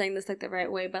if I'm saying this like the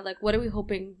right way, but like, what are we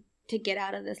hoping to get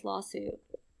out of this lawsuit?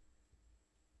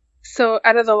 So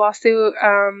out of the lawsuit,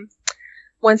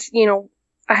 once, you know,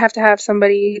 I have to have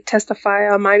somebody testify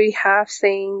on my behalf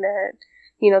saying that,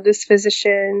 you know, this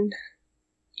physician,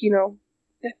 you know,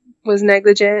 was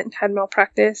negligent, had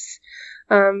malpractice.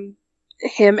 Him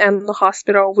and the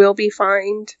hospital will be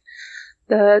fined.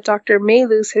 The doctor may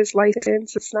lose his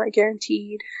license. It's not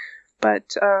guaranteed.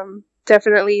 But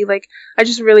definitely, like, I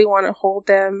just really want to hold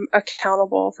them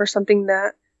accountable for something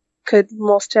that could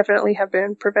most definitely have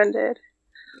been prevented.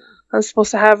 I'm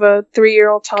supposed to have a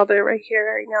 3-year-old toddler right here,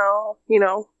 right now,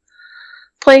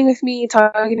 playing with me,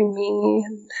 talking to me,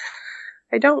 and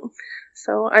I don't.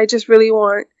 So I just really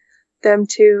want them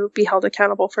to be held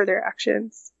accountable for their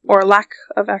actions or lack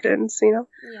of actions, Yeah,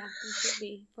 it should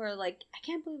be. For like, I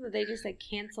can't believe that they just like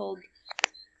canceled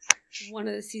one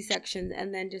of the C-sections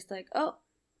and then just like, oh,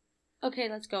 okay,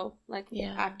 let's go. Like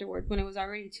afterward when it was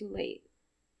already too late.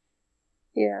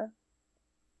 Yeah.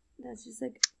 That's just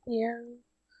like, yeah.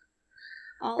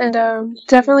 And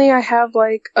definitely I have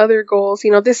like other goals.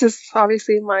 This is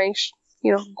obviously my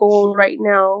goal right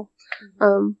now.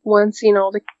 Once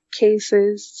the case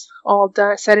is all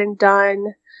done, said and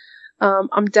done,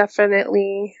 I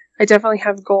definitely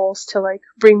have goals to like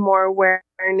bring more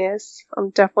awareness. I'm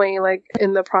definitely like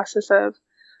in the process of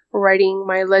writing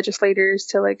my legislators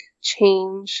to like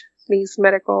change these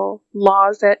medical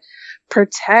laws that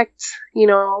protect,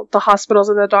 the hospitals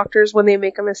and the doctors when they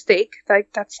make a mistake. Like,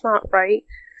 that's not right.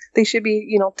 They should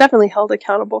be, definitely held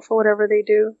accountable for whatever they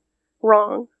do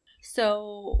wrong.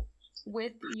 So,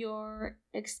 with your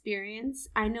experience,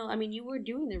 you were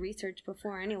doing the research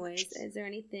before anyways. Is there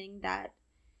anything that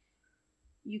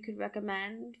you could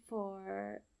recommend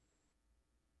for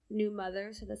new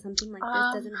mothers so that something like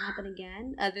this doesn't happen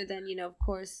again? Other than, of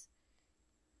course,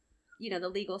 the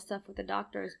legal stuff with the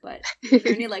doctors, but is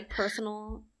there any like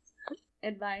personal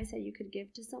advice that you could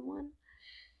give to someone?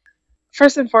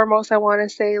 First and foremost, I want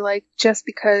to say, like, just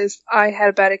because I had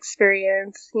a bad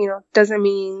experience, doesn't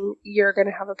mean you're going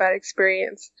to have a bad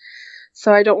experience.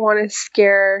 So I don't want to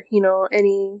scare,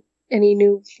 any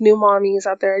new mommies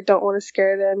out there. I don't want to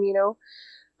scare them,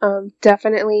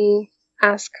 definitely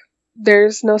ask.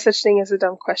 There's no such thing as a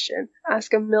dumb question.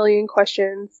 Ask a million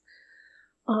questions.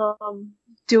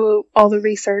 Do all the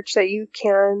research that you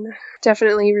can.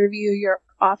 Definitely review your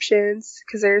options,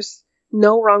 because there's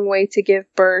no wrong way to give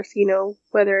birth,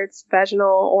 whether it's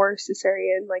vaginal or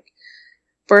cesarean. Like,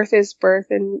 birth is birth,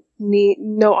 and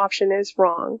no option is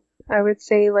wrong. I would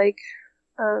say, like,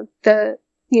 the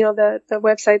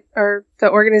website or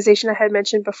the organization I had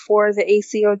mentioned before, the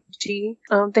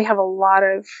ACOG, they have a lot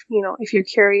of, if you're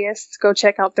curious, go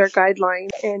check out their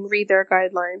guidelines and read their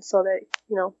guidelines so that,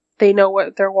 they know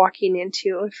what they're walking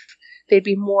into. If they'd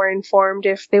be more informed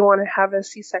if they want to have a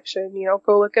C-section,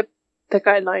 go look up the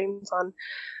guidelines on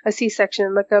a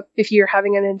C-section. Look up if you're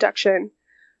having an induction.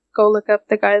 Go look up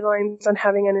the guidelines on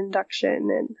having an induction,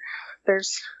 and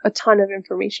there's a ton of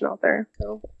information out there.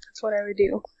 So that's what I would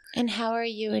do. And how are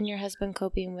you and your husband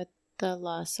coping with the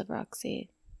loss of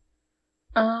Roxy?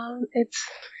 It's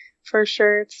for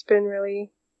sure. It's been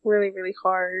really, really, really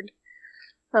hard.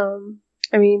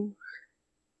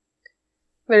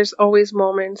 There's always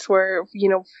moments where,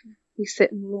 we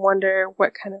sit and wonder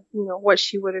what kind of, what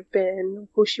she would have been,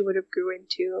 who she would have grew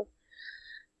into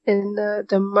in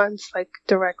the months, like,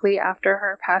 directly after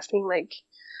her passing. Like,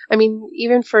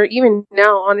 even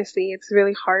now, honestly, it's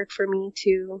really hard for me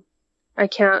to, I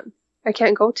can't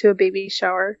go to a baby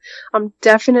shower. I'm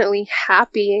definitely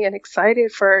happy and excited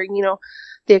for,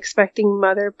 the expecting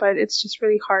mother, but it's just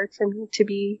really hard for me to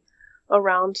be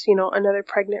around, another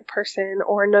pregnant person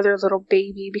or another little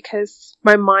baby, because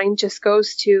my mind just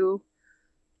goes to,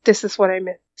 this is what I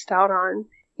missed out on,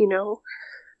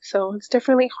 so it's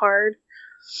definitely hard.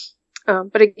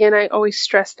 But again, I always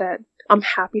stress that I'm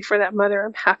happy for that mother.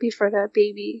 I'm happy for that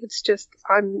baby. It's just,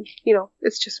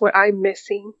 it's just what I'm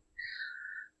missing.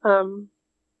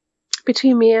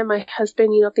 Between me and my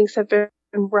husband, things have been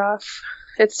rough.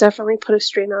 It's definitely put a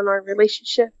strain on our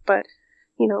relationship, but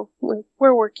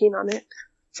we're working on it.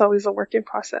 It's always a work in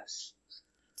process.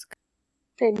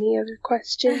 Any other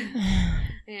question?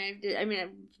 Yeah,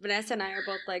 Vanessa and I are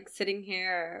both like sitting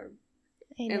here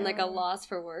and like a loss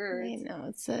for words. I know,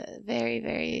 it's a very,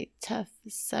 very tough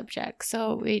subject.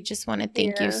 So we just want to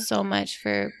thank you so much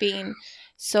for being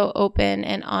so open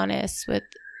and honest with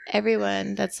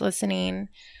everyone that's listening.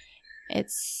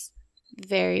 It's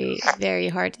very, very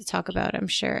hard to talk about, I'm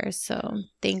sure. So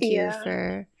thank you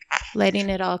for letting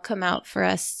it all come out for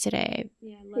us today.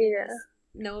 Letting us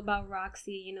know about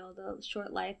Roxy, the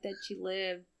short life that she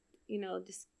lived,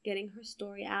 just getting her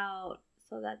story out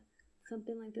so that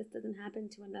something like this doesn't happen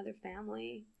to another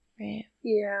family. Right.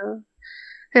 Yeah.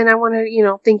 And I want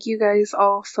to, thank you guys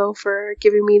also for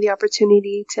giving me the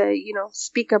opportunity to,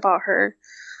 speak about her.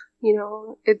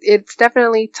 It's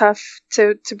definitely tough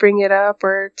to bring it up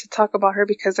or to talk about her,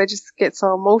 because I just get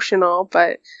so emotional,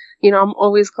 but I'm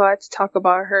always glad to talk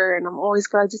about her, and I'm always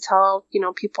glad to tell,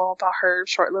 people about her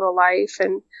short little life,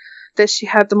 and that she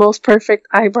had the most perfect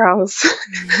eyebrows.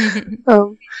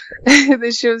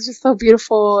 That she was just so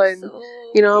beautiful, and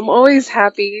I'm always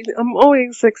happy. I'm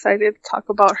always excited to talk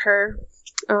about her.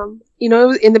 You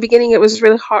know, in the beginning, it was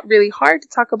really hard to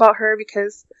talk about her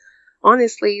because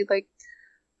honestly, like,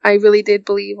 I really did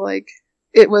believe like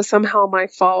it was somehow my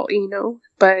fault, you know,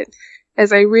 but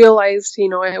as I realized, you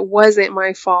know, it wasn't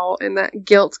my fault and that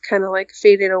guilt kind of like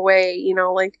faded away, you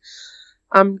know, like,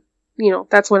 you know,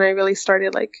 that's when I really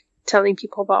started like telling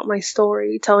people about my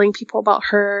story, telling people about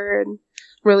her, and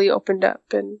really opened up.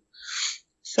 And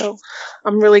so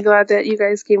I'm really glad that you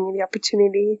guys gave me the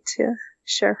opportunity to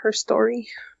share her story.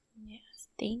 Yes,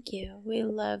 thank you. We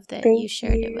love that Thank you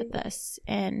shared you. it with us,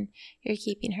 and you're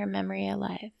keeping her memory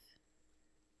alive.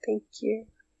 Thank you.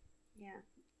 Yeah.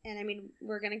 And I mean,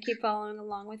 we're going to keep following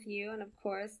along with you. And of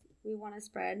course, we want to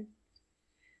spread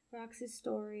Roxy's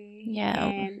story. Yeah.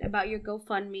 And about your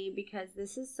GoFundMe, because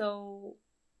this is so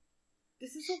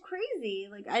crazy.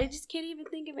 Like, I just can't even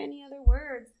think of any other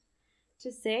words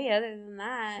to say other than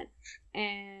that.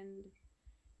 And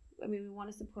I mean, we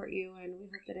want to support you, and we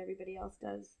hope that everybody else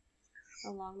does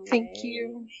along the way. Thank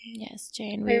you. Yes,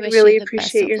 Jane. I We wish really you the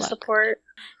appreciate best your of luck. support.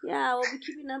 Yeah, we'll be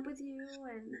keeping up with you,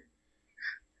 and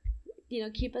you know,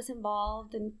 keep us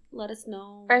involved and let us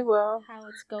know. I will. How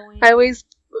it's going. I always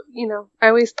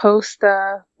post,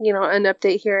 you know, an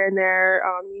update here and there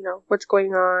on, you know, what's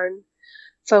going on.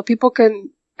 So people can,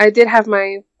 I did have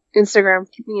my Instagram,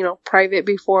 you know, private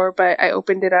before, but I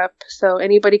opened it up so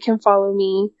anybody can follow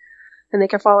me, and they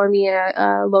can follow me at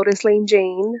Lotus Lane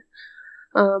Jane.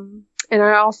 And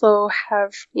I also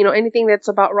have, you know, anything that's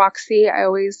about Roxy, I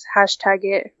always hashtag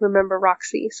it, remember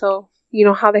Roxy. So, you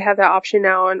know how they have that option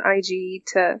now on IG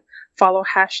to follow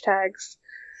hashtags.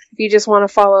 If you just want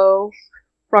to follow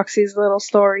Roxy's little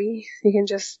story, you can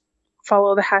just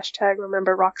follow the hashtag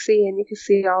remember Roxy, and you can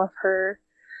see all of her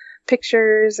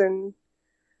pictures and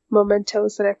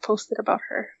mementos that I've posted about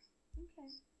her. Okay.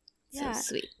 So Yeah.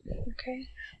 sweet. Okay.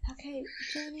 Okay,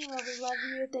 Jenny, well, we love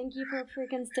you. Thank you for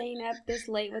freaking staying up this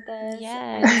late with us.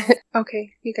 Yes.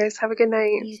 Okay, you guys have a good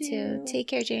night. You too. Take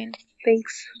care, Jane.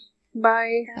 Thanks.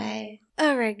 Bye. Bye.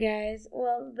 All right, guys.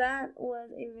 Well, that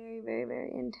was a very, very,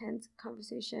 very intense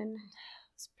conversation.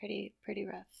 It's pretty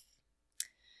rough.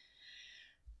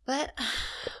 But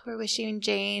we're wishing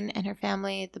Jane and her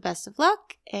family the best of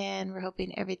luck, and we're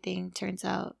hoping everything turns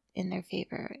out in their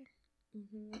favor.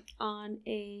 Mm-hmm. On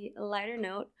a lighter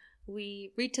note,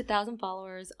 we reached 1,000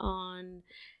 followers on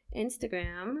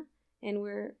Instagram, and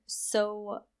we're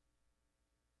so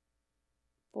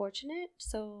fortunate,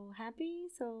 so happy.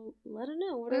 So let us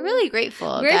know. We're really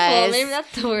grateful, grateful. Guys. Maybe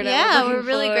that's the word. Yeah, we're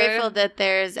really grateful that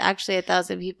there's actually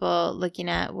 1,000 people looking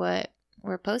at what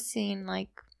we're posting, like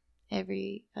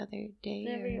every other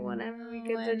day. Whenever we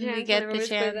get when the chance. we get the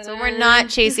chance. So we're on. not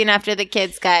chasing after the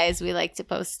kids, guys. We like to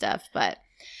post stuff, but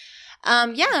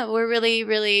yeah, we're really,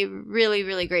 really, really,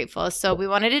 really grateful. So we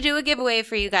wanted to do a giveaway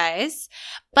for you guys,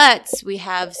 but we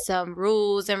have some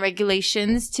rules and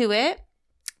regulations to it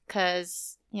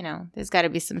because, you know, there's got to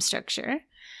be some structure.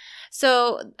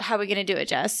 So how are we going to do it,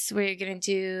 Jess? We're going to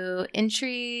do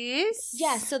entries.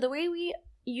 Yeah, so the way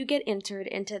you get entered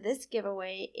into this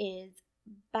giveaway is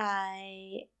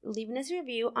by leaving us a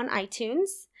review on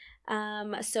iTunes.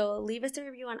 So leave us a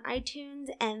review on iTunes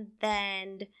and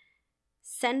then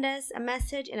send us a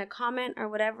message in a comment or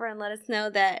whatever and let us know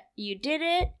that you did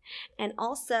it. And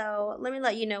also, let me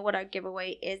let you know what our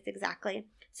giveaway is exactly.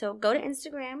 So go to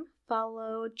Instagram,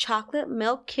 follow Chocolate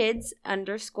Milk Kids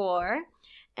 _,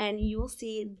 and you will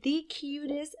see the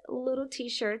cutest little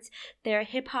t-shirts. They're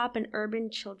hip-hop and urban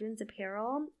children's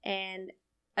apparel and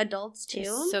adults too.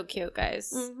 It's so cute,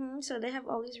 guys. Mm-hmm. So they have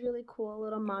all these really cool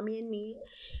little mommy and me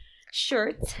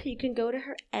shirts. You can go to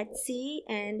her Etsy,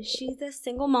 and she's a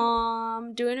single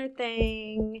mom doing her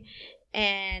thing,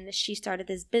 and she started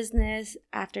this business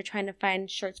after trying to find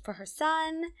shirts for her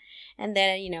son, and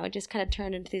then, you know, it just kind of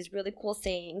turned into these really cool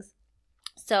sayings.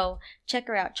 So check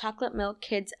her out, Chocolate Milk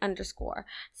Kids _.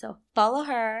 So follow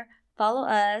her, follow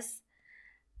us,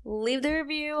 leave the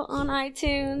review on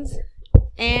iTunes,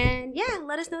 and yeah,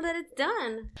 let us know that it's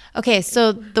done. Okay,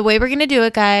 so the way we're going to do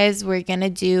it, guys, we're going to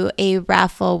do a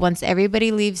raffle. Once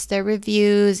everybody leaves their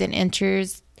reviews and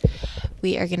enters,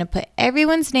 we are going to put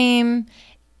everyone's name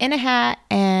in a hat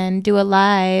and do a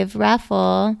live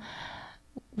raffle.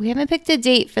 We haven't picked a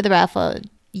date for the raffle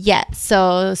yet,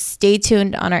 so stay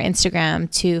tuned on our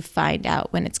Instagram to find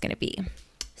out when it's going to be.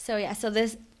 So yeah, so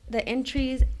the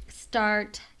entries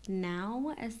start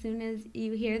now. As soon as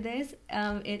you hear this,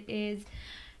 it is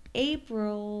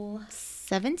April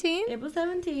 17th. April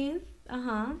 17th.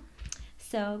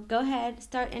 So go ahead,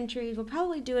 start entries. We'll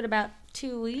probably do it about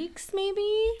 2 weeks, maybe.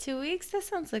 2 weeks. That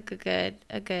sounds like a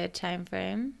good time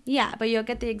frame. Yeah, but you'll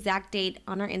get the exact date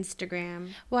on our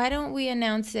Instagram. Why don't we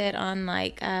announce it on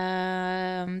like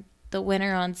the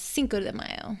winner on Cinco de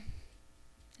Mayo.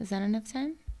 Is that enough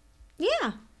time?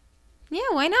 Yeah. Yeah,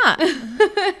 why not?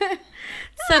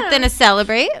 Something to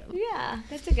celebrate. Yeah,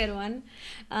 that's a good one.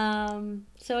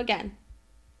 So again,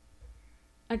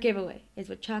 our giveaway is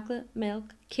with Chocolate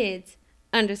Milk Kids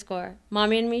 _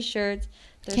 Mommy and Me shirts.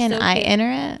 They're Can I enter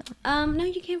it? No,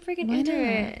 you can't freaking enter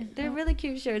it. They're really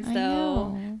cute shirts,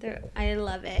 though. I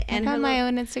love it. And I got my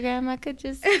own Instagram. I could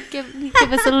just give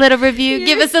us a little review.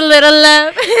 Give us a little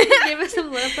love. Give us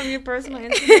some love from your personal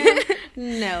Instagram.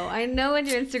 No, I know what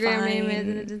your Instagram name is,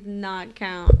 and it does not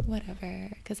count.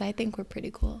 Whatever, because I think we're pretty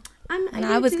cool. And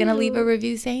I was gonna leave a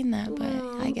review saying that,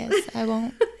 but I guess I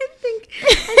won't.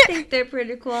 I think they're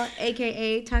pretty cool.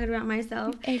 AKA talking about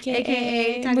myself.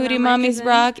 AKA Moody Mommy's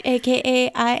Rock.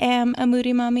 AKA I am a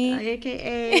Moody Mommy.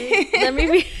 AKA let me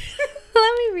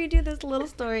read you this little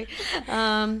story.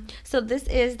 So this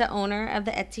is the owner of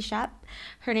the Etsy shop.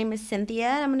 Her name is Cynthia.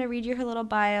 I'm gonna read you her little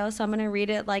bio. So I'm gonna read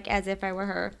it like as if I were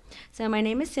her. So my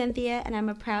name is Cynthia, and I'm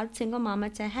a proud single mama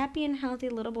to a happy and healthy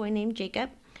little boy named Jacob,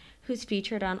 who's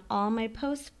featured on all my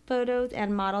posts, photos,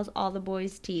 and models all the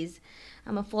boys' tees.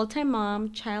 I'm a full-time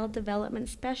mom, child development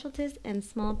specialist, and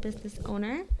small business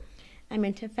owner. I'm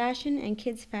into fashion and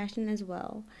kids fashion as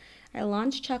well. I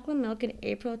launched Chocolate Milk in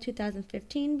April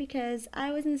 2015 because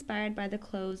I was inspired by the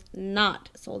clothes not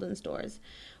sold in stores.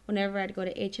 Whenever I'd go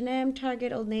to H&M,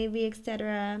 Target, Old Navy,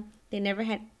 etc., they never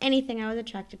had anything I was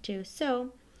attracted to,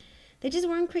 so they just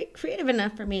weren't creative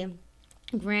enough for me.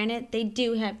 Granted, they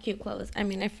do have cute clothes. I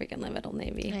mean, I freaking live at Old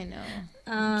Navy. I know.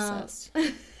 I'm obsessed.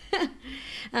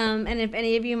 And if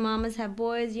any of you mamas have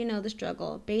boys, you know the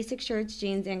struggle. Basic shirts,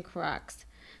 jeans, and Crocs.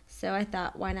 So I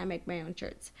thought, why not make my own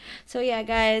shirts? So yeah,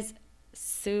 guys,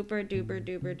 super duper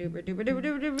duper duper duper duper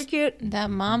duper duper cute. That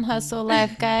mom hustle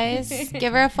life, guys.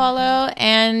 Give her a follow,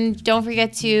 and don't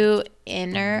forget to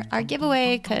enter our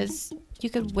giveaway because you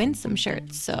could win some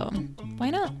shirts. So why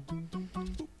not?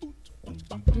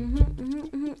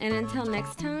 And until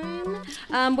next time,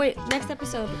 next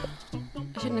episode.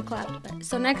 I shouldn't have clapped. But,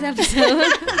 so next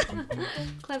episode,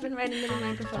 clapping right into the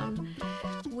microphone.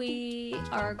 We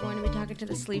are going to be talking to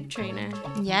the sleep trainer.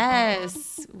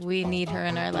 Yes, we need her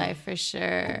in our life for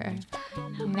sure.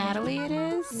 Natalie, it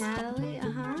is. Natalie,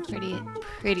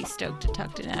 Pretty stoked to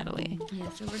talk to Natalie. Yeah,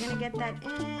 so we're gonna get that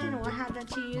in. We'll have that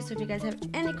to you. So if you guys have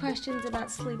any questions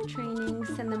about sleep training,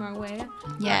 send them our way.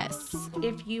 Yes.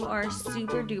 If you are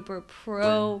super duper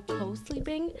pro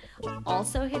co-sleeping,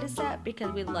 also hit us up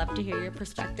because we'd love to hear your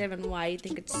perspective and why you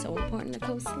think it's so important to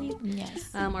co-sleep.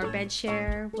 Yes. Or bed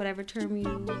share, whatever term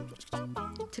you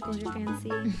tickles your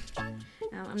fancy.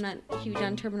 I'm not huge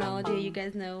on terminology. You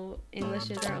guys know English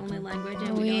is our only language,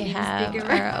 and we don't have speak it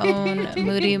our right. own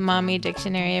Moody Mommy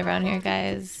dictionary around here,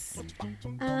 guys.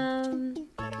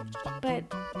 But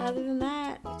other than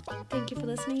that, thank you for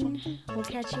listening. We'll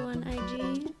catch you on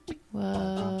IG.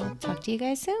 We'll talk to you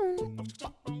guys soon.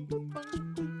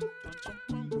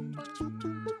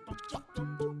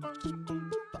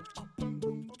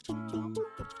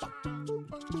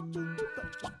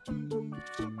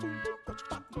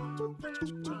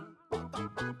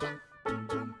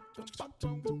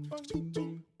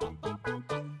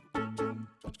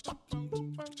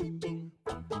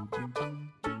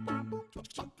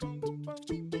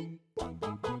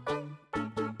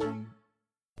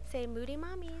 Say Moody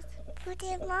Mommies.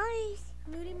 Moody Mommies.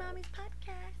 Moody Mommies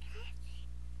podcast.